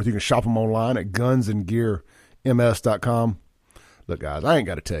 51 North. You can shop them online at gunsandgearms.com. Look, guys, I ain't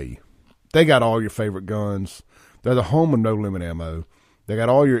got to tell you. They got all your favorite guns. They're the home of No Limit Ammo. They got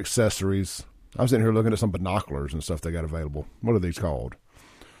all your accessories. I was sitting here looking at some binoculars and stuff they got available. What are these called?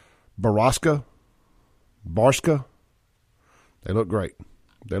 Barska? They look great.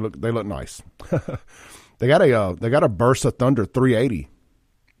 They look nice. They got a Bersa Thunder 380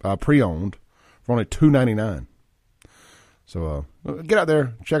 pre-owned for only $299. So get out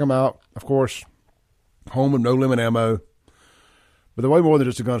there, check them out. Of course, home of No Limit Ammo. But they're way more than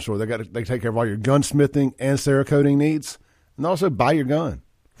just a gun store. They take care of all your gunsmithing and Cerakoting needs, and also buy your gun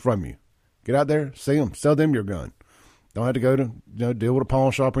from you. Get out there, see them, sell them your gun. Don't have to go to deal with a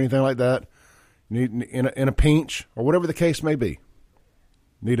pawn shop or anything like that. You need in a pinch or whatever the case may be.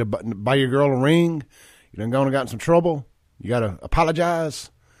 Need to buy your girl a ring. You done gone and got in some trouble. You got to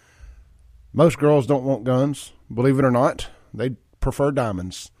apologize. Most girls don't want guns, believe it or not. They prefer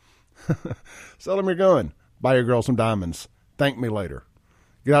diamonds. Sell them your gun. Buy your girl some diamonds. Thank me later.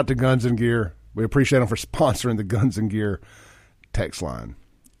 Get out to Guns and Gear. We appreciate them for sponsoring the Guns and Gear text line.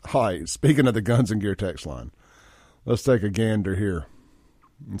 Hi, speaking of the Guns and Gear text line, let's take a gander here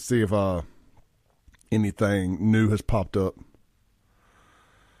and see if anything new has popped up.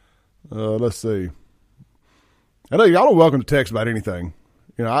 Let's see. I know y'all are welcome to text about anything.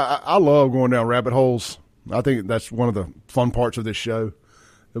 You know, I love going down rabbit holes. I think that's one of the fun parts of this show.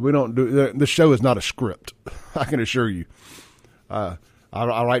 That we don't do. This show is not a script. I can assure you. I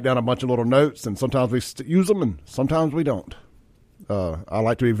write down a bunch of little notes, and sometimes we use them, and sometimes we don't. I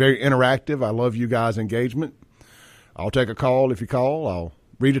like to be very interactive. I love you guys' engagement. I'll take a call if you call. I'll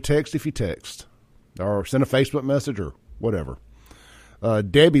read a text if you text, or send a Facebook message or whatever.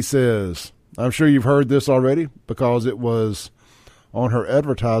 Debbie says, I'm sure you've heard this already because it was on her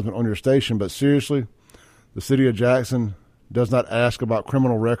advertisement on your station, but seriously, the city of Jackson does not ask about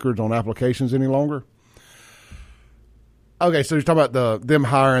criminal records on applications any longer. Okay, so you're talking about them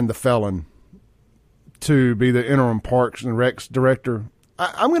hiring the felon to be the interim Parks and Recs director.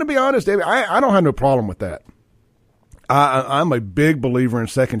 I'm going to be honest, David. I don't have no problem with that. I'm a big believer in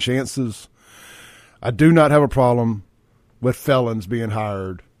second chances. I do not have a problem with felons being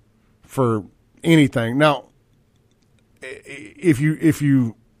hired for anything. Now, if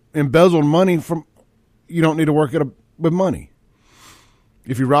you embezzle money from, you don't need to work with money.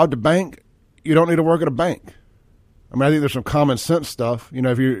 If you robbed a bank, you don't need to work at a bank. I mean, I think there's some common sense stuff. You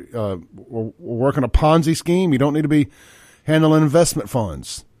know, if you were working a Ponzi scheme, you don't need to be handling investment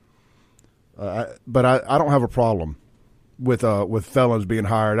funds. But I don't have a problem with felons being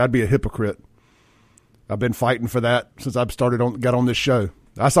hired. I'd be a hypocrite. I've been fighting for that since I've got on this show.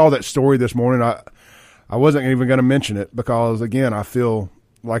 I saw that story this morning. I wasn't even going to mention it because, again, I feel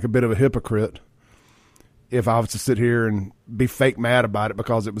like a bit of a hypocrite if I was to sit here and be fake mad about it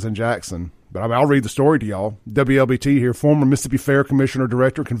because it was in Jackson. But I mean, I'll read the story to y'all. WLBT here, former Mississippi Fair Commissioner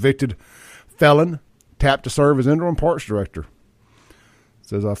Director, convicted felon, tapped to serve as interim parks director.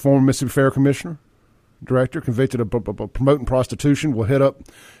 Says a former Mississippi Fair Commissioner, director convicted of promoting prostitution will head up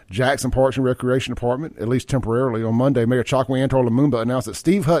Jackson Parks and Recreation Department, at least temporarily. On Monday, Mayor Chokwe Antar Lumumba announced that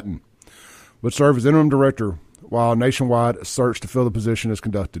Steve Hutton would serve as interim director while a nationwide search to fill the position is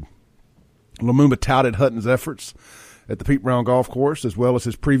conducted. Lumumba touted Hutton's efforts at the Pete Brown Golf Course, as well as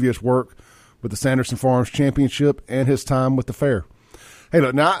his previous work with the Sanderson Farms Championship and his time with the fair. Hey,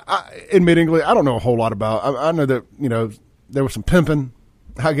 look, now, admittingly, I don't know a whole lot about it. I know that, there was some pimping,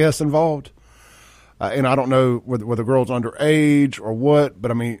 I guess, involved. And I don't know whether the girl's underage or what, but,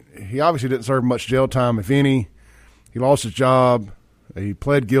 I mean, he obviously didn't serve much jail time, if any. He lost his job. He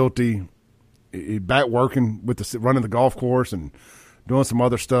pled guilty. He back working with running the golf course and doing some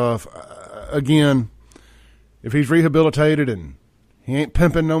other stuff. Again, if he's rehabilitated and he ain't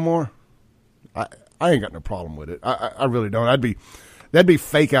pimping no more, I ain't got no problem with it. I really don't. That'd be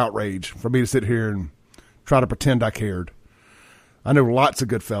fake outrage for me to sit here and try to pretend I cared. I know lots of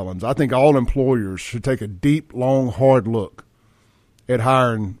good felons. I think all employers should take a deep, long, hard look at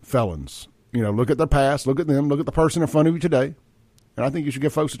hiring felons. Look at their past, look at them, look at the person in front of you today. And I think you should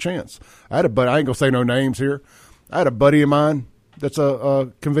give folks a chance. I had a buddy, I ain't going to say no names here. I had a buddy of mine that's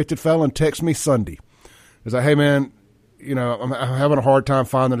a convicted felon text me Sunday. He's like, hey, man, I'm having a hard time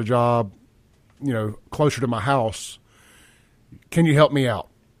finding a job, closer to my house. Can you help me out?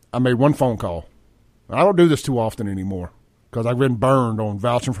 I made one phone call. I don't do this too often anymore because I've been burned on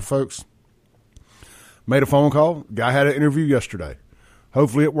vouching for folks. Made a phone call. Guy had an interview yesterday.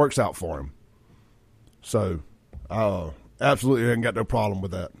 Hopefully it works out for him. So, absolutely ain't got no problem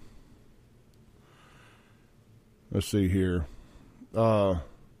with that. Let's see here.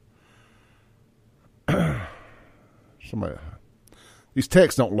 These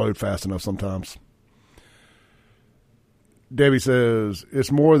texts don't load fast enough sometimes. Debbie says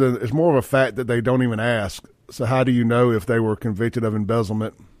it's more of a fact that they don't even ask. So how do you know if they were convicted of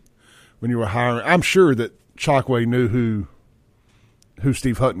embezzlement when you were hiring? I'm sure that Chokwe knew who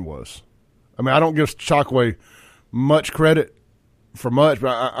Steve Hutton was. I mean, I don't give Chokwe much credit for much, but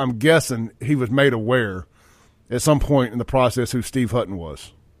I'm guessing he was made aware at some point in the process who Steve Hutton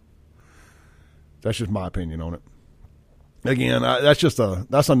was. That's just my opinion on it. Again,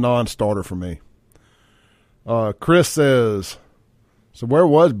 that's a non-starter for me. Chris says, so where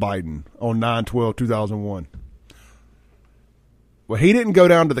was Biden on 9/12/2001? Well, he did not go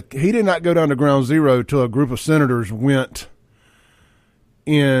down to ground zero till a group of senators went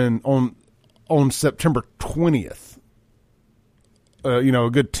in on September 20th. A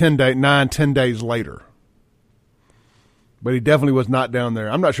good 10 days later. But he definitely was not down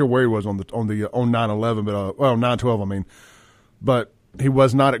there. I'm not sure where he was on 9/11, but 9/12, I mean. But he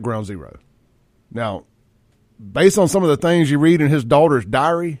was not at ground zero. Now, based on some of the things you read in his daughter's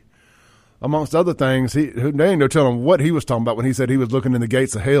diary, amongst other things, they ain't no telling what he was talking about when he said he was looking in the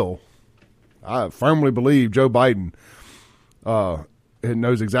gates of hell. I firmly believe Joe Biden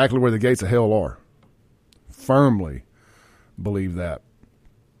knows exactly where the gates of hell are. Firmly believe that.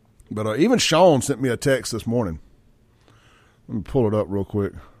 But even Sean sent me a text this morning. Let me pull it up real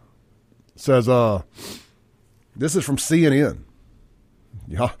quick. It says, this is from CNN.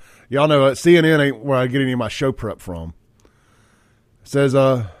 Y'all know CNN ain't where I get any of my show prep from. It says,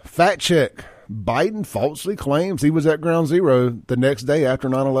 fact check. Biden falsely claims he was at ground zero the next day after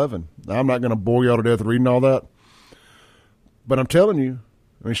 9/11. Now, I'm not going to bore y'all to death reading all that. But I'm telling you,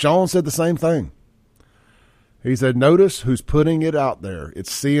 Sean said the same thing. He said, notice who's putting it out there.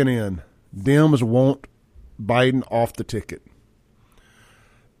 It's CNN. Dems want Biden off the ticket.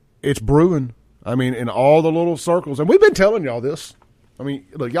 It's brewing. In all the little circles. And we've been telling y'all this.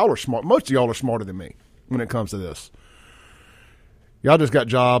 Look, y'all are smart. Most of y'all are smarter than me when it comes to this. Y'all just got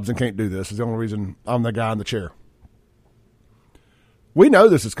jobs and can't do this. It's the only reason I'm the guy in the chair. We know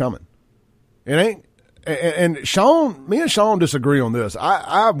this is coming. It ain't. And me and Sean disagree on this.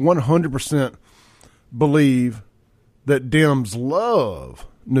 I 100% believe that Dems love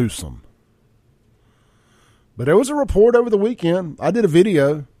Newsom. But there was a report over the weekend. I did a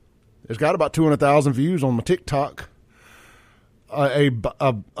video. It's got about 200,000 views on my TikTok. An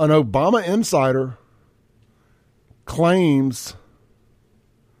Obama insider claims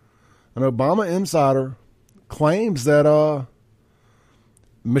that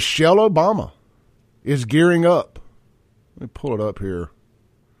Michelle Obama is gearing up. Let me pull it up here.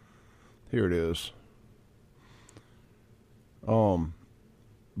 Here it is.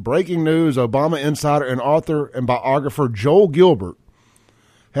 Breaking news, Obama insider and author and biographer Joel Gilbert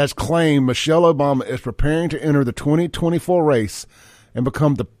has claimed Michelle Obama is preparing to enter the 2024 race and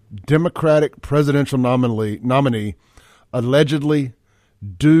become the Democratic presidential nominee, allegedly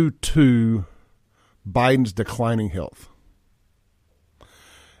due to Biden's declining health.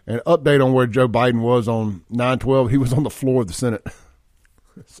 And update on where Joe Biden was on 9/12. He was on the floor of the Senate.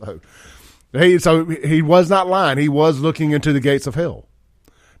 So he was not lying. He was looking into the gates of hell,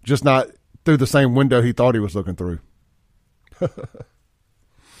 just not through the same window he thought he was looking through.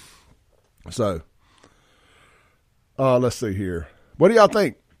 So, let's see here. What do y'all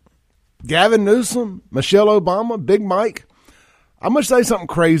think? Gavin Newsom, Michelle Obama, Big Mike? I'm going to say something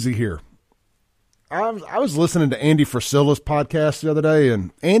crazy here. I was listening to Andy Frisella's podcast the other day,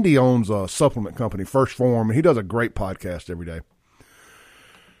 and Andy owns a supplement company, First Form, and he does a great podcast every day.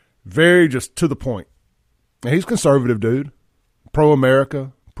 Very just to the point. And he's a conservative dude,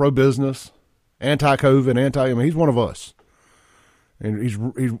 pro-America, pro-business, anti-COVID, he's one of us. And he's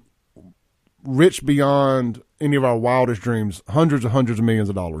rich beyond any of our wildest dreams, hundreds of millions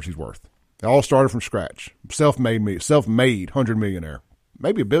of dollars he's worth. It all started from scratch. Self-made $100 millionaire,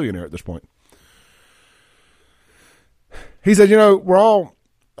 maybe a billionaire at this point. He said, we're all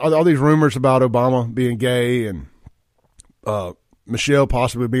these rumors about Obama being gay and Michelle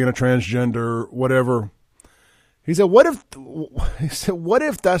possibly being a transgender, whatever. He said, what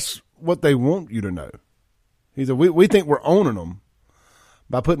if that's what they want you to know? He said, we think we're owning them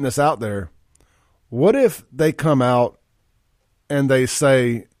by putting this out there. What if they come out and they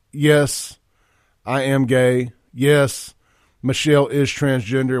say, yes, I am gay. Yes, Michelle is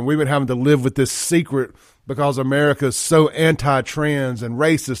transgender. And we've been having to live with this secret because America is so anti-trans and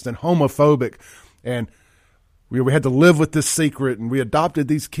racist and homophobic. And we had to live with this secret, and we adopted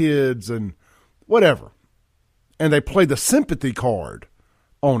these kids and whatever. And they play the sympathy card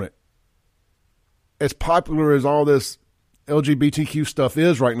on it. As popular as all this LGBTQ stuff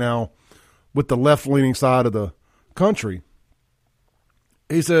is right now with the left-leaning side of the country,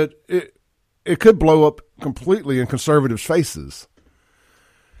 he said it could blow up completely in conservatives' faces.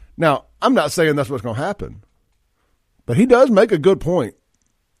 Now, I'm not saying that's what's going to happen, but he does make a good point.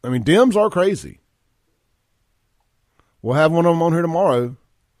 Dems are crazy. We'll have one of them on here tomorrow.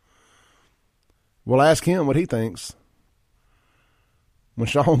 We'll ask him what he thinks when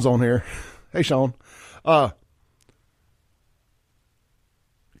Sean's on here. Hey, Sean.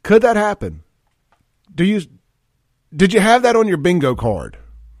 Could that happen? Did you have that on your bingo card?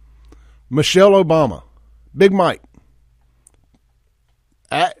 Michelle Obama, Big Mike.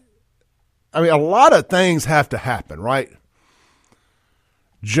 A lot of things have to happen, right?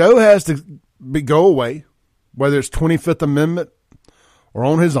 Joe has to go away, whether it's 25th Amendment or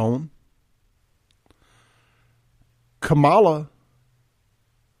on his own. Kamala.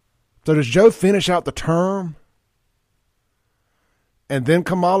 So does Joe finish out the term and then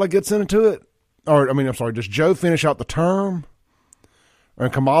Kamala gets into it? Does Joe finish out the term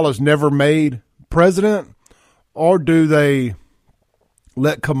and Kamala's never made president? Or do they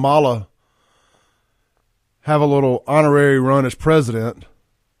let Kamala have a little honorary run as president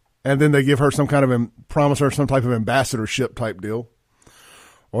and then they give her some kind of promise her some type of ambassadorship type deal?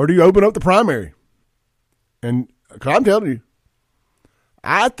 Or do you open up the primary? And cause I'm telling you,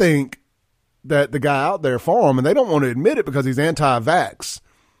 I think that the guy out there for him, and they don't want to admit it because he's anti-vax,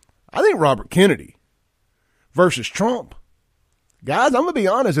 I think Robert Kennedy versus Trump. Guys, I'm going to be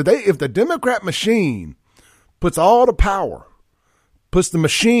honest. If the Democrat machine puts all the power, puts the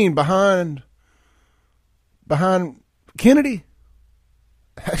machine behind Kennedy,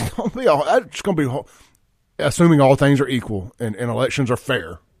 that's going to be assuming all things are equal and elections are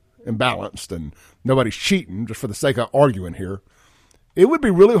fair and balanced and nobody's cheating just for the sake of arguing here. It would be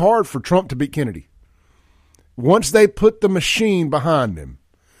really hard for Trump to beat Kennedy. Once they put the machine behind him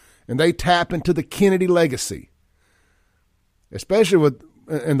and they tap into the Kennedy legacy, especially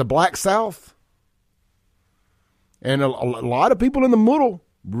in the Black South, and a lot of people in the middle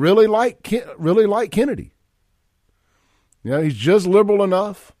really like Kennedy. He's just liberal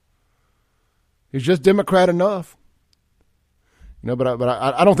enough. He's just Democrat enough. But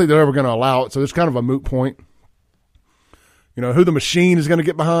I don't think they're ever going to allow it. So it's kind of a moot point. Who the machine is going to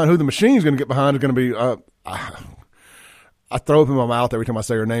get behind, who the machine is going to get behind is going to be, I throw up in my mouth every time I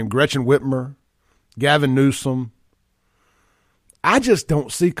say her name, Gretchen Whitmer, Gavin Newsom. I just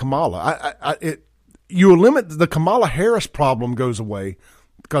don't see Kamala. You eliminate the Kamala Harris problem goes away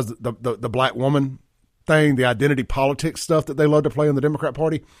because the black woman thing, the identity politics stuff that they love to play in the Democrat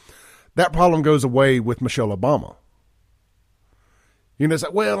Party, that problem goes away with Michelle Obama. It's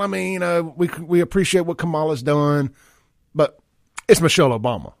like, we appreciate what Kamala's done, but it's Michelle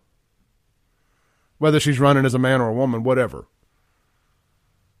Obama. Whether she's running as a man or a woman, whatever.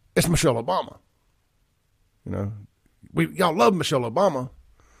 It's Michelle Obama. Y'all love Michelle Obama.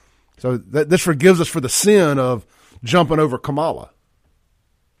 So this forgives us for the sin of jumping over Kamala.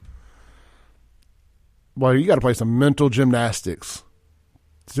 Well, you got to play some mental gymnastics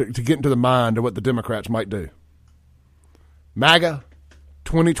to get into the mind of what the Democrats might do. MAGA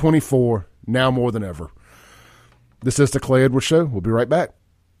 2024, now more than ever. This is the Clay Edwards Show. We'll be right back.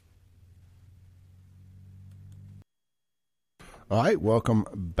 All right, welcome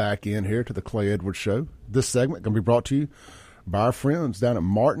back in here to the Clay Edwards Show. This segment going to be brought to you by our friends down at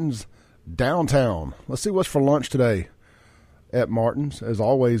Martin's Downtown. Let's see what's for lunch today at Martin's. As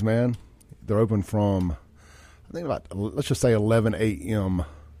always, man, they're open from, I think, about, let's just say 11 a.m.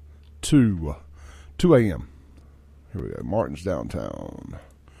 to 2 a.m. Here we go, Martin's Downtown.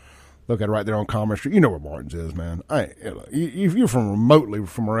 Look at it right there on Commerce Street. You know where Martin's is, man. If you're from remotely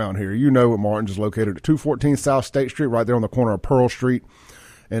from around here, you know what Martin's is located at 214 South State Street, right there on the corner of Pearl Street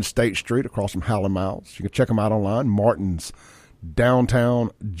and State Street, across from Howland Miles. You can check them out online, Martin's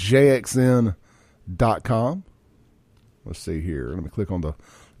Downtown, JXN.com. Let's see here. Let me click on the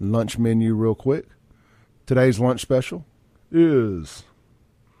lunch menu real quick. Today's lunch special is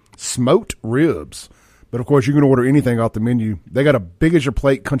smoked ribs. But, of course, you can order anything off the menu. They got a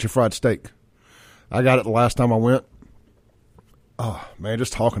big-as-your-plate country fried steak. I got it the last time I went. Oh, man,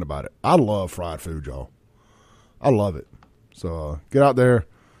 just talking about it. I love fried food, y'all. I love it. So get out there,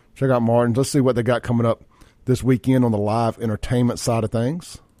 check out Martin's. Let's see what they got coming up this weekend on the live entertainment side of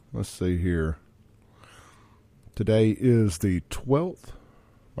things. Let's see here. Today is the 12th.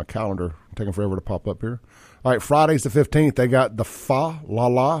 My calendar taking forever to pop up here. All right, Friday's the 15th. They got the Fa La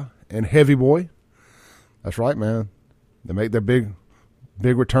La and Heavy Boy. That's right, man. They make their big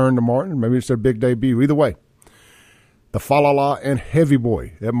return to Martin. Maybe it's their big debut. Either way, the Fa La La and Heavy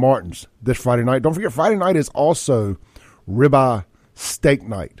Boy at Martin's this Friday night. Don't forget, Friday night is also ribeye steak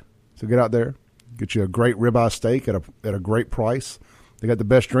night. So get out there, get you a great ribeye steak at a great price. They got the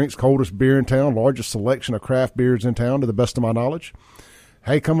best drinks, coldest beer in town, largest selection of craft beers in town, to the best of my knowledge.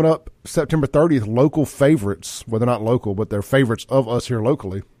 Hey, coming up September 30th, local favorites. Well, they're not local, but they're favorites of us here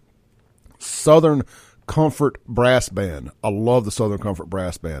locally. Southern Comfort Brass Band. I love the Southern Comfort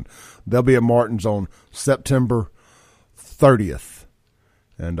Brass Band. They'll be at Martin's on September 30th.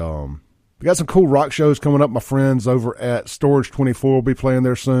 And we got some cool rock shows coming up. My friends over at Storage 24 will be playing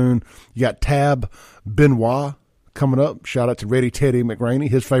there soon. You got Tab Benoit coming up. Shout out to Ready Teddy McRaney,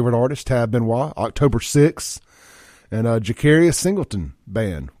 his favorite artist, Tab Benoit, October 6th. And Jacarius Singleton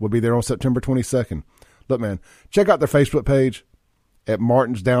Band will be there on September 22nd. Look, man, check out their Facebook page at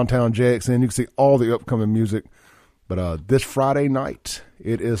Martin's Downtown JXN. You can see all the upcoming music. But this Friday night,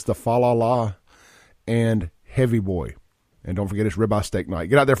 it is the Fa La La and Heavy Boy. And don't forget, it's ribeye steak night.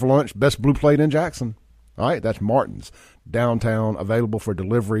 Get out there for lunch. Best blue plate in Jackson. All right, that's Martin's Downtown, available for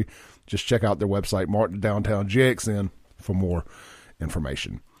delivery. Just check out their website, Martin's Downtown JXN, for more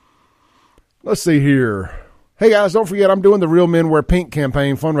information. Let's see here. Hey, guys, don't forget, I'm doing the Real Men Wear Pink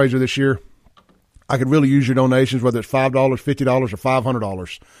campaign fundraiser this year. I could really use your donations, whether it's $5, $50, or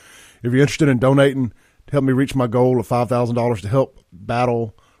 $500. If you're interested in donating to help me reach my goal of $5,000 to help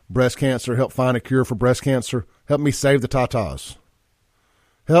battle breast cancer, help find a cure for breast cancer, help me save the Tatas.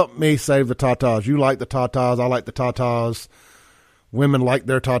 Help me save the Tatas. You like the Tatas. I like the Tatas. Women like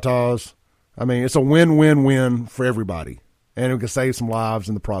their Tatas. I mean, it's a win-win-win for everybody, and it can save some lives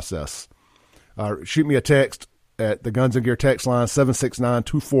in the process. Shoot me a text at the Guns and Gear text line,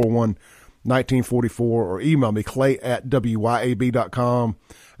 769-241-1944, or email me, clay@wyab.com,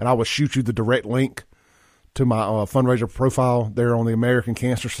 and I will shoot you the direct link to my fundraiser profile there on the American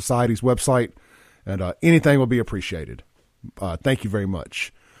Cancer Society's website, and anything will be appreciated. Thank you very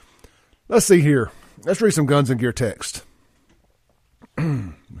much. Let's see here. Let's read some Guns and Gear text.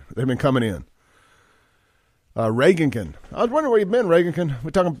 They've been coming in. Reagankin. I was wondering where you've been, Reagankin. I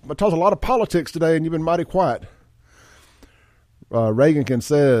talked a lot of politics today, and you've been mighty quiet. Reagankin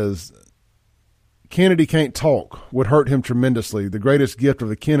says, Kennedy can't talk, would hurt him tremendously. The greatest gift of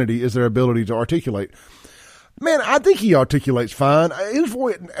the Kennedy is their ability to articulate. Man, I think he articulates fine. His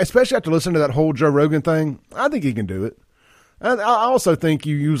voice, especially after listening to that whole Joe Rogan thing, I think he can do it. And I also think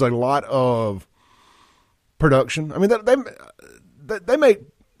you use a lot of production. I mean, they make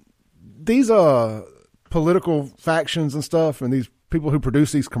these political factions and stuff, and these people who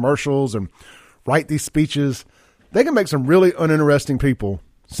produce these commercials and write these speeches, they can make some really uninteresting people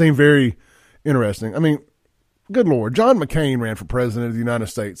seem very interesting. I mean, good Lord, John McCain ran for president of the United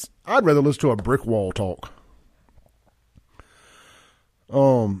States. I'd rather listen to a brick wall talk.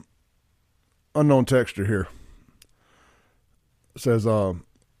 Unknown texter here says, on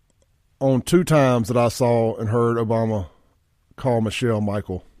 2 times that I saw and heard Obama call Michelle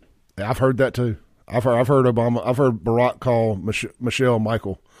Michael. I've heard that too. I've heard Barack call Michelle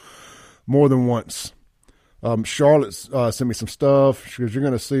Michael more than once. Charlotte sent me some stuff. She goes, you're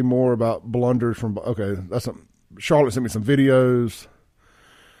going to see more about blunders from. Okay, Charlotte sent me some videos.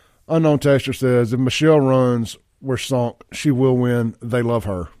 Unknown texture says, if Michelle runs, we're sunk. She will win. They love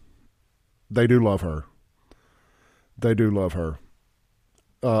her. They do love her. They do love her.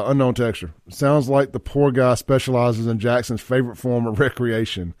 Unknown texture. Sounds like the poor guy specializes in Jackson's favorite form of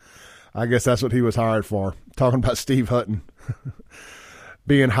recreation. I guess that's what he was hired for. Talking about Steve Hutton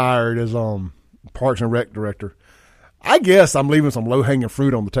being hired as Parks and Rec director. I guess I'm leaving some low-hanging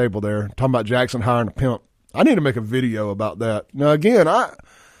fruit on the table there. Talking about Jackson hiring a pimp. I need to make a video about that. Now, again, I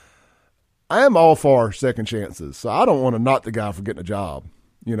am all for second chances, so I don't want to knock the guy for getting a job.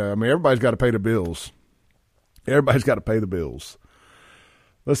 You know, I mean, everybody's got to pay the bills. Everybody's got to pay the bills.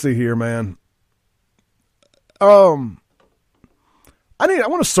 Let's see here, man. I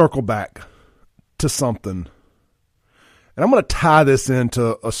want to circle back to something, and I'm going to tie this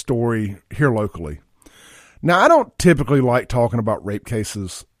into a story here locally. Now, I don't typically like talking about rape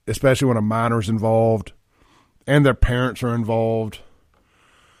cases, especially when a minor's involved and their parents are involved,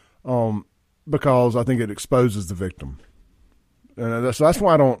 because I think it exposes the victim. And so that's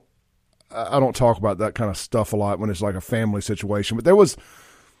why I don't talk about that kind of stuff a lot when it's like a family situation. But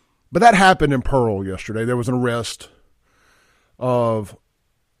that happened in Pearl yesterday. There was an arrest of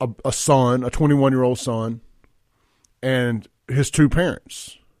a son, a 21-year-old son, and his two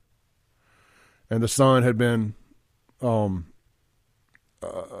parents. And the son had been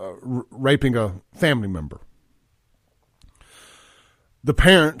raping a family member. The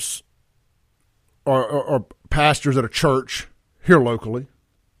parents are pastors at a church here locally.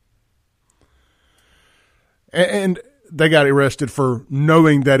 And they got arrested for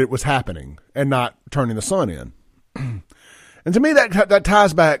knowing that it was happening and not turning the son in. And to me, that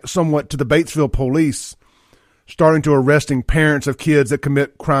ties back somewhat to the Batesville police starting to arresting parents of kids that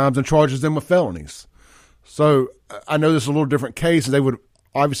commit crimes and charges them with felonies. So I know this is a little different case. They would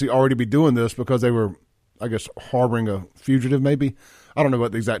obviously already be doing this because they were, I guess, harboring a fugitive maybe. I don't know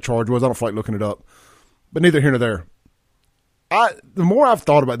what the exact charge was. I don't feel like looking it up. But neither here nor there. The more I've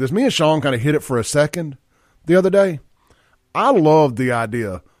thought about this, me and Sean kind of hit it for a second the other day. I love the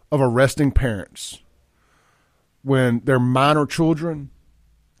idea of arresting parents when their minor children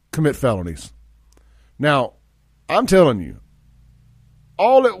commit felonies. Now, I'm telling you,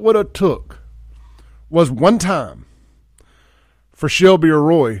 all it would have took was one time for Shelby or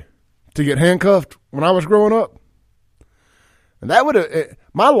Roy to get handcuffed when I was growing up. And that would have,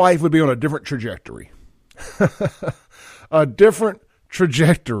 my life would be on a different trajectory. A different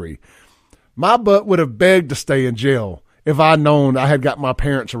trajectory. My butt would have begged to stay in jail if I'd known I had got my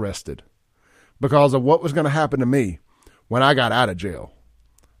parents arrested because of what was going to happen to me when I got out of jail.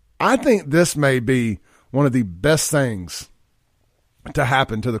 I think this may be one of the best things to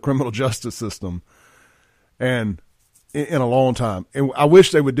happen to the criminal justice system and in a long time. And I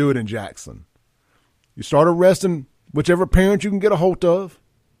wish they would do it in Jackson. You start arresting whichever parent you can get a hold of,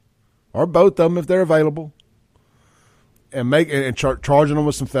 or both of them if they're available, and charging them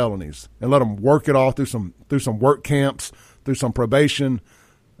with some felonies and let them work it off through some work camps, through some probation.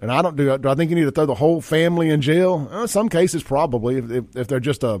 And do I think you need to throw the whole family in jail? In some cases, probably, if they're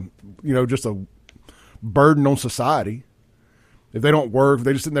just a burden on society. If they don't work, if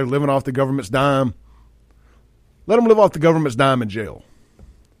they're just sitting there living off the government's dime, let them live off the government's dime in jail.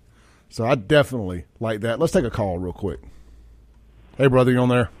 So I definitely like that. Let's take a call real quick. Hey, brother, you on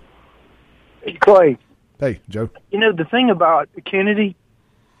there? Hey, Clay. Hey, Joe. You know, the thing about Kennedy,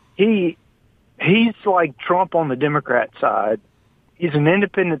 he's like Trump on the Democrat side. He's an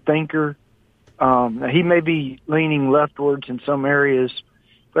independent thinker. He may be leaning leftwards in some areas,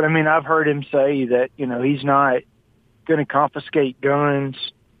 but I mean, I've heard him say that, you know, he's not going to confiscate guns.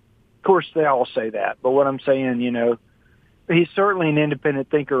 Of course, they all say that, but what I'm saying, you know, he's certainly an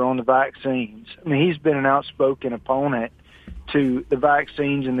independent thinker on the vaccines. I mean, he's been an outspoken opponent to the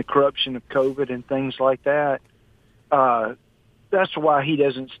vaccines and the corruption of COVID and things like that. That's why he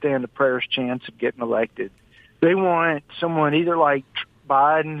doesn't stand a prayer's chance of getting elected. They want someone either like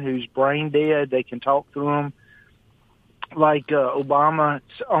Biden, who's brain dead, they can talk to him, like Obama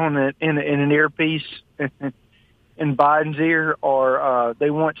in an earpiece in Biden's ear, or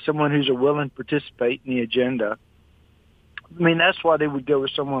they want someone who's a willing to participate in the agenda. I mean, that's why they would go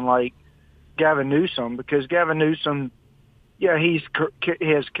with someone like Gavin Newsom, because Gavin Newsom, yeah, he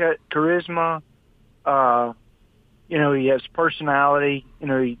has charisma, you know, he has personality, you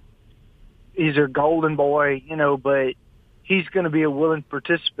know, he's a golden boy, you know, but he's going to be a willing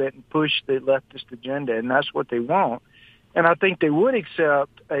participant and push the leftist agenda, and that's what they want. And I think they would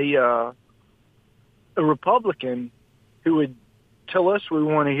accept a Republican who would tell us we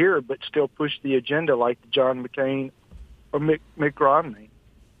want to hear, but still push the agenda like John McCain or Mitt Romney.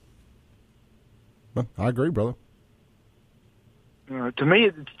 I agree, brother. To me,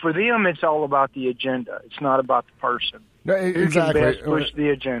 for them, it's all about the agenda. It's not about the person. No, exactly. Who can best push the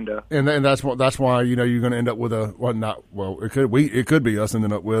agenda? And that's why you're going to end up with it could be us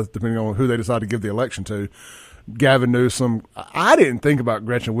ending up with, depending on who they decide to give the election to, Gavin Newsom. I didn't think about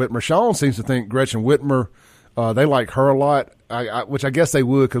Gretchen Whitmer. Sean seems to think Gretchen Whitmer, they like her a lot, which I guess they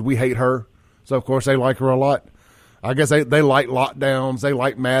would because we hate her. So, of course, they like her a lot. I guess they like lockdowns. They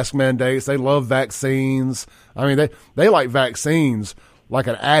like mask mandates. They love vaccines. I mean, they like vaccines like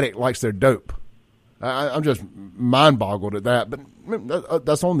an addict likes their dope. I'm just mind-boggled at that. But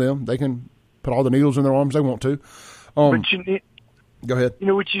that's on them. They can put all the needles in their arms they want to. Go ahead. You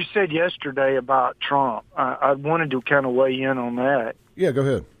know what you said yesterday about Trump? I wanted to kind of weigh in on that. Yeah, go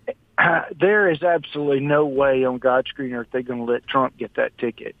ahead. There is absolutely no way on God's green earth they're going to let Trump get that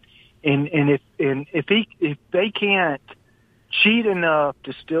ticket. And if they can't cheat enough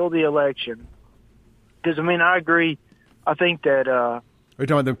to steal the election, because I agree. I think that are you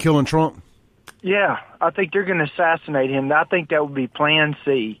talking about them killing Trump? Yeah, I think they're going to assassinate him. I think that would be Plan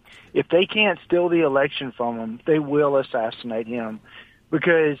C. If they can't steal the election from him, they will assassinate him,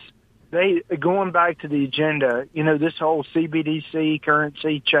 because going back to the agenda. This whole CBDC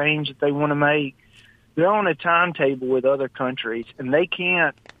currency change that they want to make. They're on a timetable with other countries, and they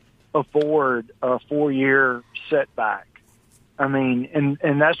can't afford a 4-year setback. And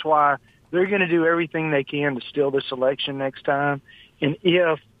that's why they're going to do everything they can to steal this election next time. And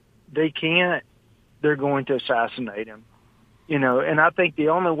if they can't, they're going to assassinate him. And I think the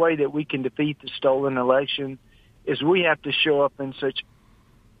only way that we can defeat the stolen election is we have to show up in such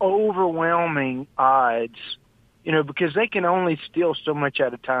overwhelming odds, because they can only steal so much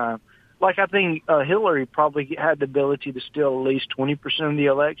at a time. Like, I think Hillary probably had the ability to steal at least 20% of the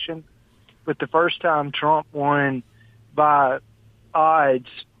election. But the first time Trump won by odds,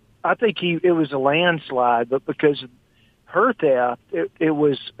 I think it was a landslide. But because of her theft, it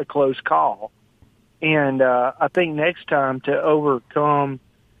was a close call. And I think next time, to overcome,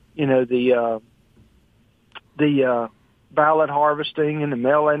 the ballot harvesting and the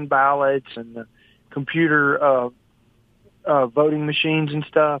mail-in ballots and the computer voting machines and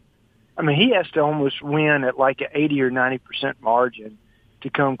stuff, he has to almost win at like an 80 or 90% margin to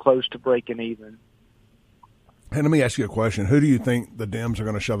come close to breaking even. Hey, let me ask you a question. Who do you think the Dems are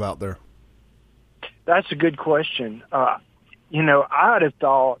going to shove out there? That's a good question. I'd have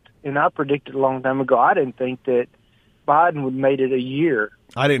thought, and I predicted a long time ago, I didn't think that Biden would made it a year.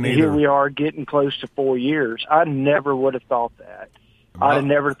 I didn't either. Here we are getting close to 4 years. I never would have thought that. I'd have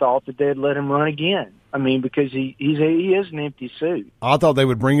never thought that they'd let him run again. Because he is an empty suit. I thought they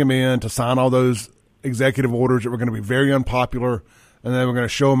would bring him in to sign all those executive orders that were going to be very unpopular, and they were going to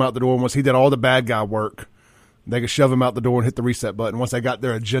show him out the door. And once he did all the bad guy work, they could shove him out the door and hit the reset button once they got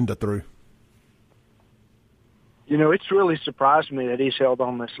their agenda through. It's really surprised me that he's held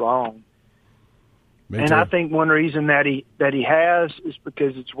on this long. Me and too. I think one reason that he has is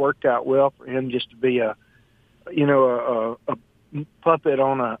because it's worked out well for him just to be a puppet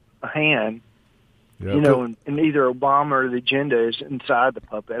on a hand. Yeah, and either Obama or the agenda is inside the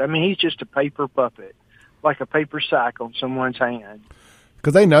puppet. He's just a paper puppet, like a paper sack on someone's hand.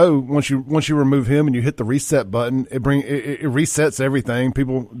 Because they know once you remove him and you hit the reset button, it resets everything.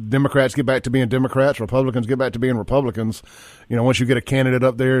 Democrats get back to being Democrats, Republicans get back to being Republicans. Once you get a candidate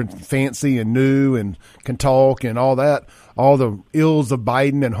up there fancy and new and can talk and all that, all the ills of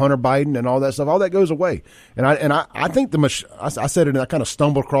Biden and Hunter Biden and all that stuff, all that goes away. And I think I said it and I kind of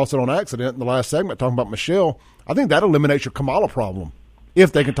stumbled across it on accident in the last segment talking about Michelle. I think that eliminates your Kamala problem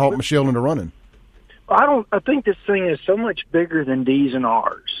if they can talk Michelle into running. I think this thing is so much bigger than D's and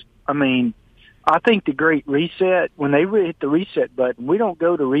R's. I think the Great Reset, when they hit the reset button, we don't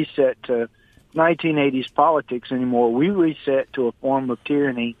go to reset to 1980s politics anymore. We reset to a form of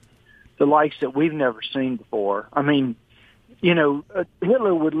tyranny, the likes that we've never seen before.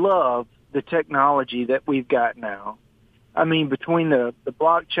 Hitler would love the technology that we've got now. Between the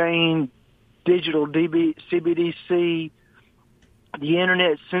blockchain, digital CBDC, the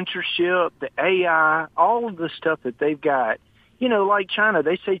internet censorship, the AI, all of the stuff that they've got. Like China,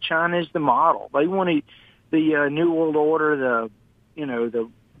 they say China is the model. They want the New World Order, the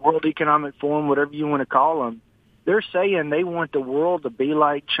World Economic Forum, whatever you want to call them. They're saying they want the world to be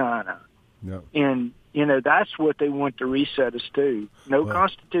like China. Yep. And, that's what they want to reset us to. No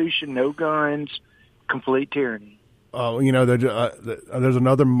Constitution, no guns, complete tyranny. There's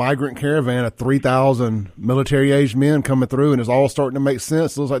another migrant caravan of 3,000 military-aged men coming through, and it's all starting to make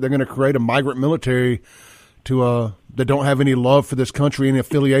sense. It looks like they're going to create a migrant military that don't have any love for this country, any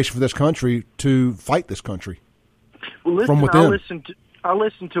affiliation for this country, to fight this country from within. I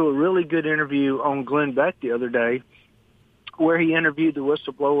listened to a really good interview on Glenn Beck the other day, where he interviewed the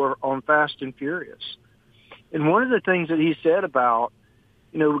whistleblower on Fast and Furious. And one of the things that he said about,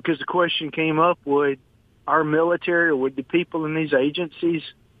 because the question came up, would our military or would the people in these agencies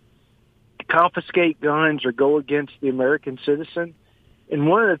confiscate guns or go against the American citizen? And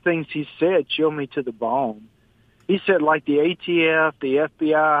one of the things he said, chill me to the bone, he said like the ATF, the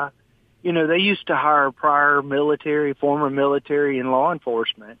FBI, they used to hire prior military, former military, and law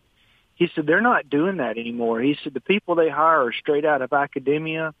enforcement. He said they're not doing that anymore. He said the people they hire are straight out of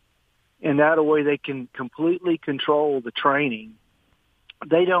academia, and that way they can completely control the training.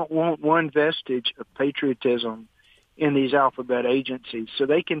 They don't want one vestige of patriotism in these alphabet agencies. So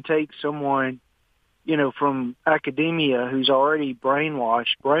they can take someone, from academia who's already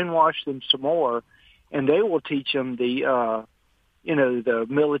brainwash them some more, and they will teach them the, the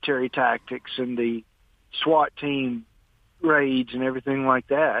military tactics and the SWAT team raids and everything like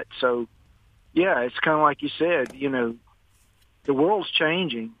that. So, yeah, it's kind of like you said, the world's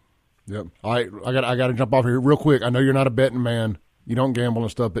changing. Yep. All right, I got to jump off here real quick. I know you're not a betting man. You don't gamble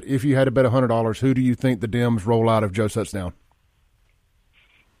and stuff, but if you had to bet $100, who do you think the Dems roll out if Joe sits down?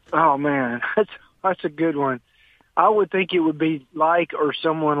 Oh, man, that's a good one. I would think it would be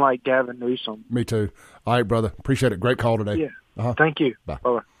someone like Gavin Newsom. Me too. All right, brother. Appreciate it. Great call today. Yeah. Uh-huh. Thank you. Bye.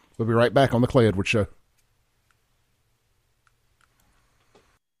 Bye. We'll be right back on the Clay Edwards Show.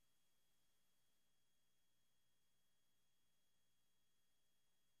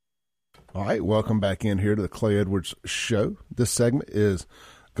 All right, welcome back in here to the Clay Edwards Show. This segment is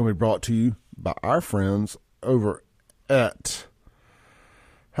going to be brought to you by our friends over at,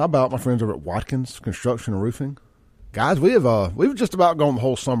 how about my friends over at Watkins Construction and Roofing? Guys, we've just about gone the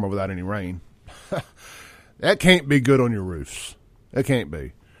whole summer without any rain. That can't be good on your roofs. That can't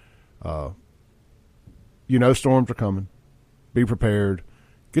be. Storms are coming. Be prepared.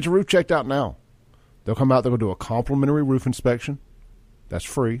 Get your roof checked out now. They'll come out, they're going to do a complimentary roof inspection. That's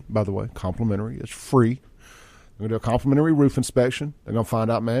free, by the way. Complimentary. It's free. They're going to do a complimentary roof inspection. They're going to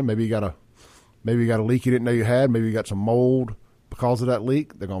find out, man, maybe you got a leak you didn't know you had. Maybe you got some mold because of that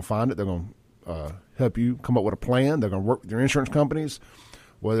leak. They're going to find it. They're going to help you come up with a plan. They're going to work with your insurance companies,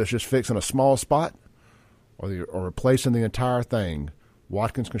 whether it's just fixing a small spot or replacing the entire thing.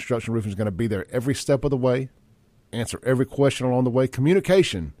 Watkins Construction Roofing is going to be there every step of the way, answer every question along the way.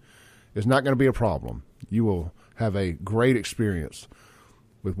 Communication is not going to be a problem. You will have a great experience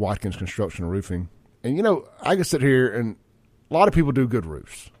with Watkins Construction and Roofing. And, I can sit here, and a lot of people do good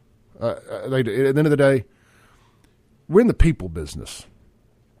roofs. They do. At the end of the day, we're in the people business.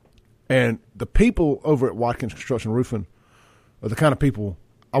 And the people over at Watkins Construction and Roofing are the kind of people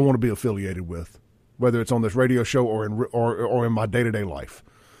I want to be affiliated with, whether it's on this radio show or in my day-to-day life.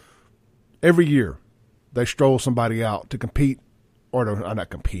 Every year, they stroll somebody out to compete, or to, not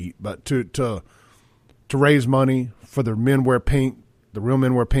compete, but to raise money for the Men Wear Pink, the Real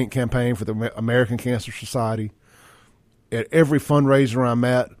Men Wear Pink campaign for the American Cancer Society. At every fundraiser I'm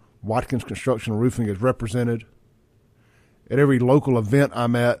at, Watkins Construction and Roofing is represented. At every local event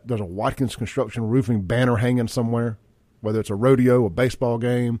I'm at, there's a Watkins Construction and Roofing banner hanging somewhere, whether it's a rodeo, a baseball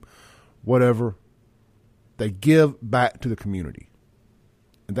game, whatever. They give back to the community.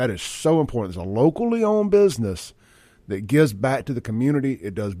 And that is so important. It's a locally owned business that gives back to the community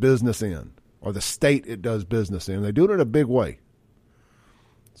it does business in, or the state it does business in. They do it in a big way.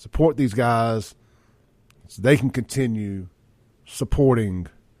 Support these guys so they can continue supporting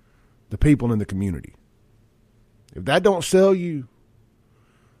the people in the community. If that don't sell you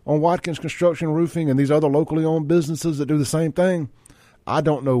on Watkins Construction and Roofing and these other locally owned businesses that do the same thing, I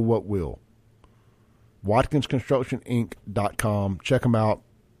don't know what will. WatkinsConstructionInc.com. Check them out.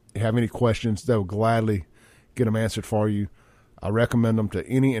 If you have any questions, they'll gladly get them answered for you. I recommend them to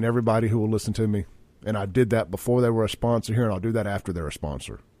any and everybody who will listen to me. And I did that before they were a sponsor here, and I'll do that after they're a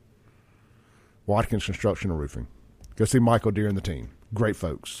sponsor. Watkins Construction and Roofing. Go see Michael Deere and the team. Great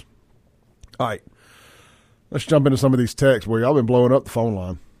folks. All right. Let's jump into some of these texts where y'all been blowing up the phone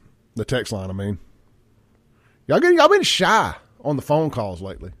line. The text line, I mean. Y'all been shy on the phone calls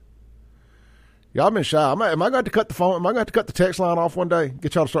lately. Y'all been shy. Am I going to cut the phone? Am I going to cut the text line off one day?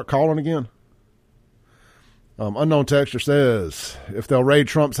 Get y'all to start calling again? Unknown texter says, if they'll raid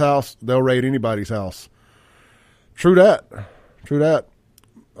Trump's house, they'll raid anybody's house. True that.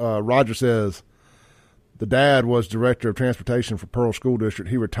 Roger says, the dad was director of transportation for Pearl School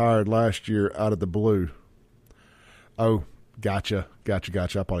District. He retired last year out of the blue. Oh, gotcha. I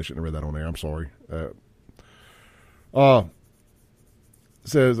probably shouldn't have read that on there. I'm sorry.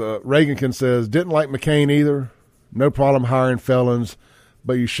 Says, Reagankin says, didn't like McCain either. No problem hiring felons,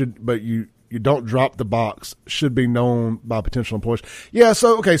 but you don't drop the box. Should be known by potential employers. Yeah,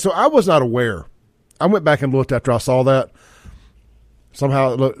 so I was not aware. I went back and looked after I saw that.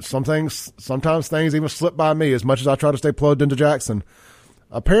 Somehow, look, sometimes things even slip by me as much as I try to stay plugged into Jackson.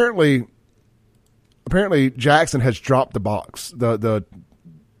 Apparently Jackson has dropped the box. The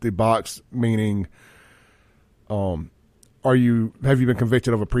box meaning, have you been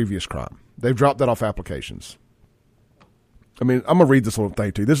convicted of a previous crime? They've dropped that off applications. I mean, I'm going to read this little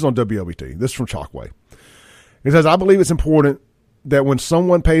thing to you. This is on WLBT. This is from Chalkway. It says, I believe it's important that when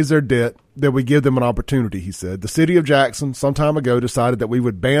someone pays their debt, that we give them an opportunity, he said. The city of Jackson some time ago decided that we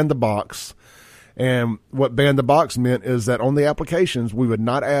would ban the box. And what ban the box meant is that on the applications, we would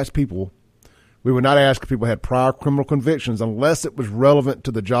not ask people if people had prior criminal convictions unless it was relevant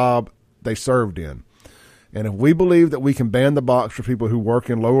to the job they served in. And if we believe that we can ban the box for people who work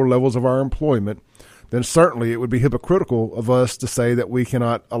in lower levels of our employment, then certainly it would be hypocritical of us to say that we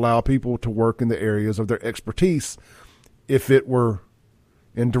cannot allow people to work in the areas of their expertise if it were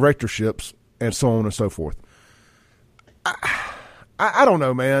in directorships and so on and so forth. I don't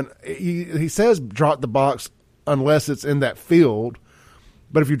know, man. He says drop the box unless it's in that field.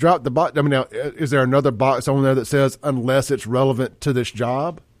 But if you drop the box, I mean, now, is there another box on there that says unless it's relevant to this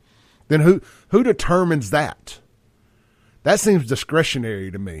job? Then who determines that? That seems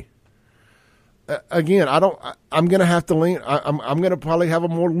discretionary to me. Again, I'm going to have to lean. I'm going to probably have a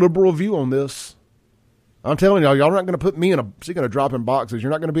more liberal view on this. I'm telling y'all are not going to put me speaking of dropping boxes,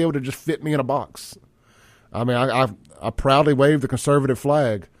 you're not going to be able to just fit me in a box. I mean, I proudly wave the conservative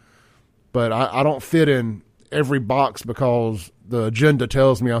flag, but I don't fit in every box because the agenda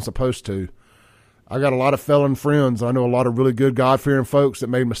tells me I'm supposed to. I got a lot of felon friends. I know a lot of really good God-fearing folks that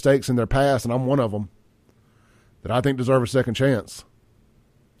made mistakes in their past, and I'm one of them that I think deserve a second chance.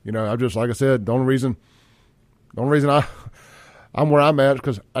 You know, I'm just, like I said, the only reason I'm where I'm at is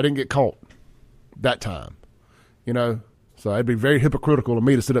because I didn't get caught that time, you know. So it'd be very hypocritical of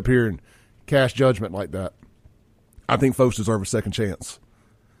me to sit up here and cast judgment like that. I think folks deserve a second chance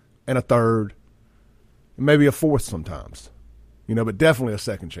and a third and maybe a fourth sometimes, you know, but definitely a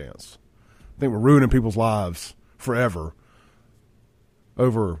second chance. I think we're ruining people's lives forever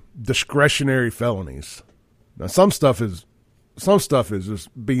over discretionary felonies. Now, some stuff is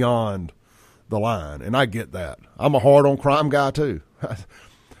just beyond the line, and I get that. I'm a hard-on crime guy, too.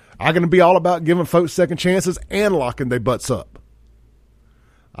 I'm going to be all about giving folks second chances and locking their butts up.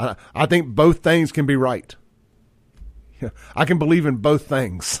 I think both things can be right. I can believe in both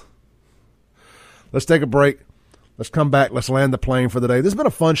things. Let's take a break. Let's come back. Let's land the plane for the day. This has been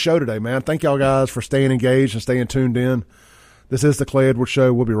a fun show today, man. Thank y'all guys for staying engaged and staying tuned in. This is the Clay Edwards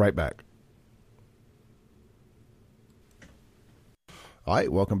Show. We'll be right back. All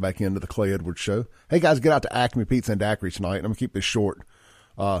right, welcome back into the Clay Edwards Show. Hey, guys, get out to Acme Pizza and Daiquiri tonight. I'm going to keep this short.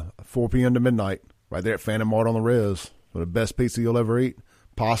 4 p.m. to midnight, right there at Phantom Mart on the Res. For the best pizza you'll ever eat.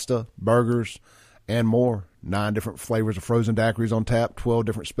 Pasta, burgers, and more. 9 different flavors of frozen daiquiris on tap, 12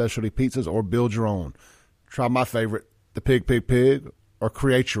 different specialty pizzas, or build your own. Try my favorite, the Pig, or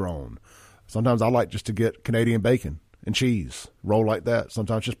create your own. Sometimes I like just to get Canadian bacon and cheese, roll like that.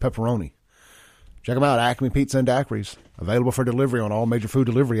 Sometimes just pepperoni. Check them out, Acme Pizza and Daiquiris. Available for delivery on all major food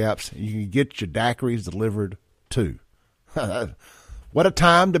delivery apps. You can get your daiquiris delivered, too. What a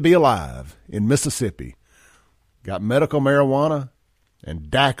time to be alive in Mississippi. Got medical marijuana and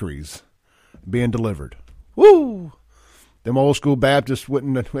daiquiris being delivered. Woo! Them old school Baptists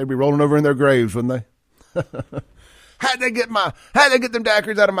they'd be rolling over in their graves, wouldn't they? How'd they get them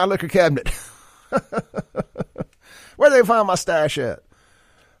daiquiris out of my liquor cabinet? Where'd they find my stash at?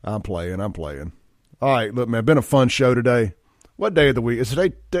 I'm playing. All right, look, man, been a fun show today. What day of the week? Is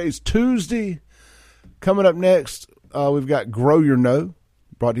today's Tuesday. Coming up next, we've got Grow Your Know,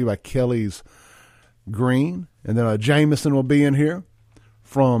 brought to you by Kelly's Green. And then Jameson will be in here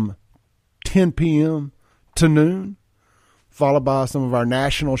from 10 p.m. to noon, followed by some of our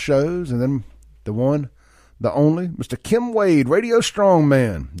national shows. And then the one, the only, Mr. Kim Wade, Radio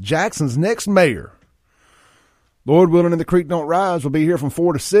Strongman, Jackson's next mayor. Lord willing and the creek don't rise, will be here from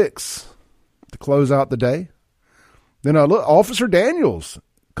 4 to 6 to close out the day. Then look, Officer Daniels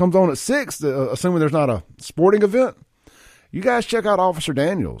comes on at 6, assuming there's not a sporting event. You guys check out Officer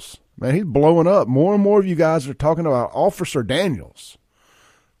Daniels. Man, he's blowing up. More and more of you guys are talking about Officer Daniels.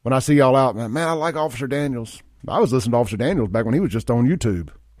 When I see y'all out, man, I like Officer Daniels. I was listening to Officer Daniels back when he was just on YouTube.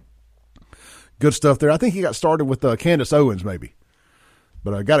 Good stuff there. I think he got started with Candace Owens, maybe.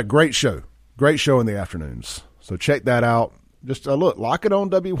 But I got a great show. Great show in the afternoons. So check that out. Just look, lock it on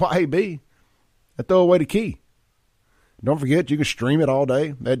WYAB and throw away the key. Don't forget, you can stream it all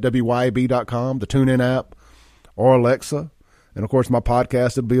day at WYAB.com, the TuneIn app, or Alexa. And, of course, my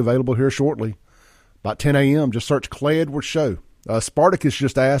podcast will be available here shortly. About 10 a.m., just search Clay Edwards Show Spartacus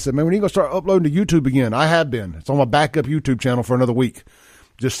just asked, man, when are you going to start uploading to YouTube again? I have been. It's on my backup YouTube channel for another week.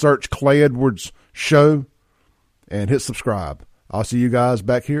 Just search Clay Edwards Show and hit subscribe. I'll see you guys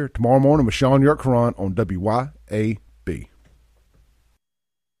back here tomorrow morning with Sean York-Caron on WYAB.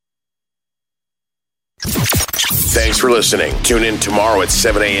 Thanks for listening. Tune in tomorrow at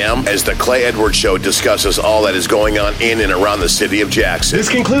 7 a.m. as the Clay Edwards Show discusses all that is going on in and around the city of Jackson. This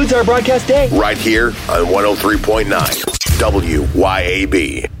concludes our broadcast day. Right here on 103.9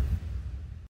 WYAB.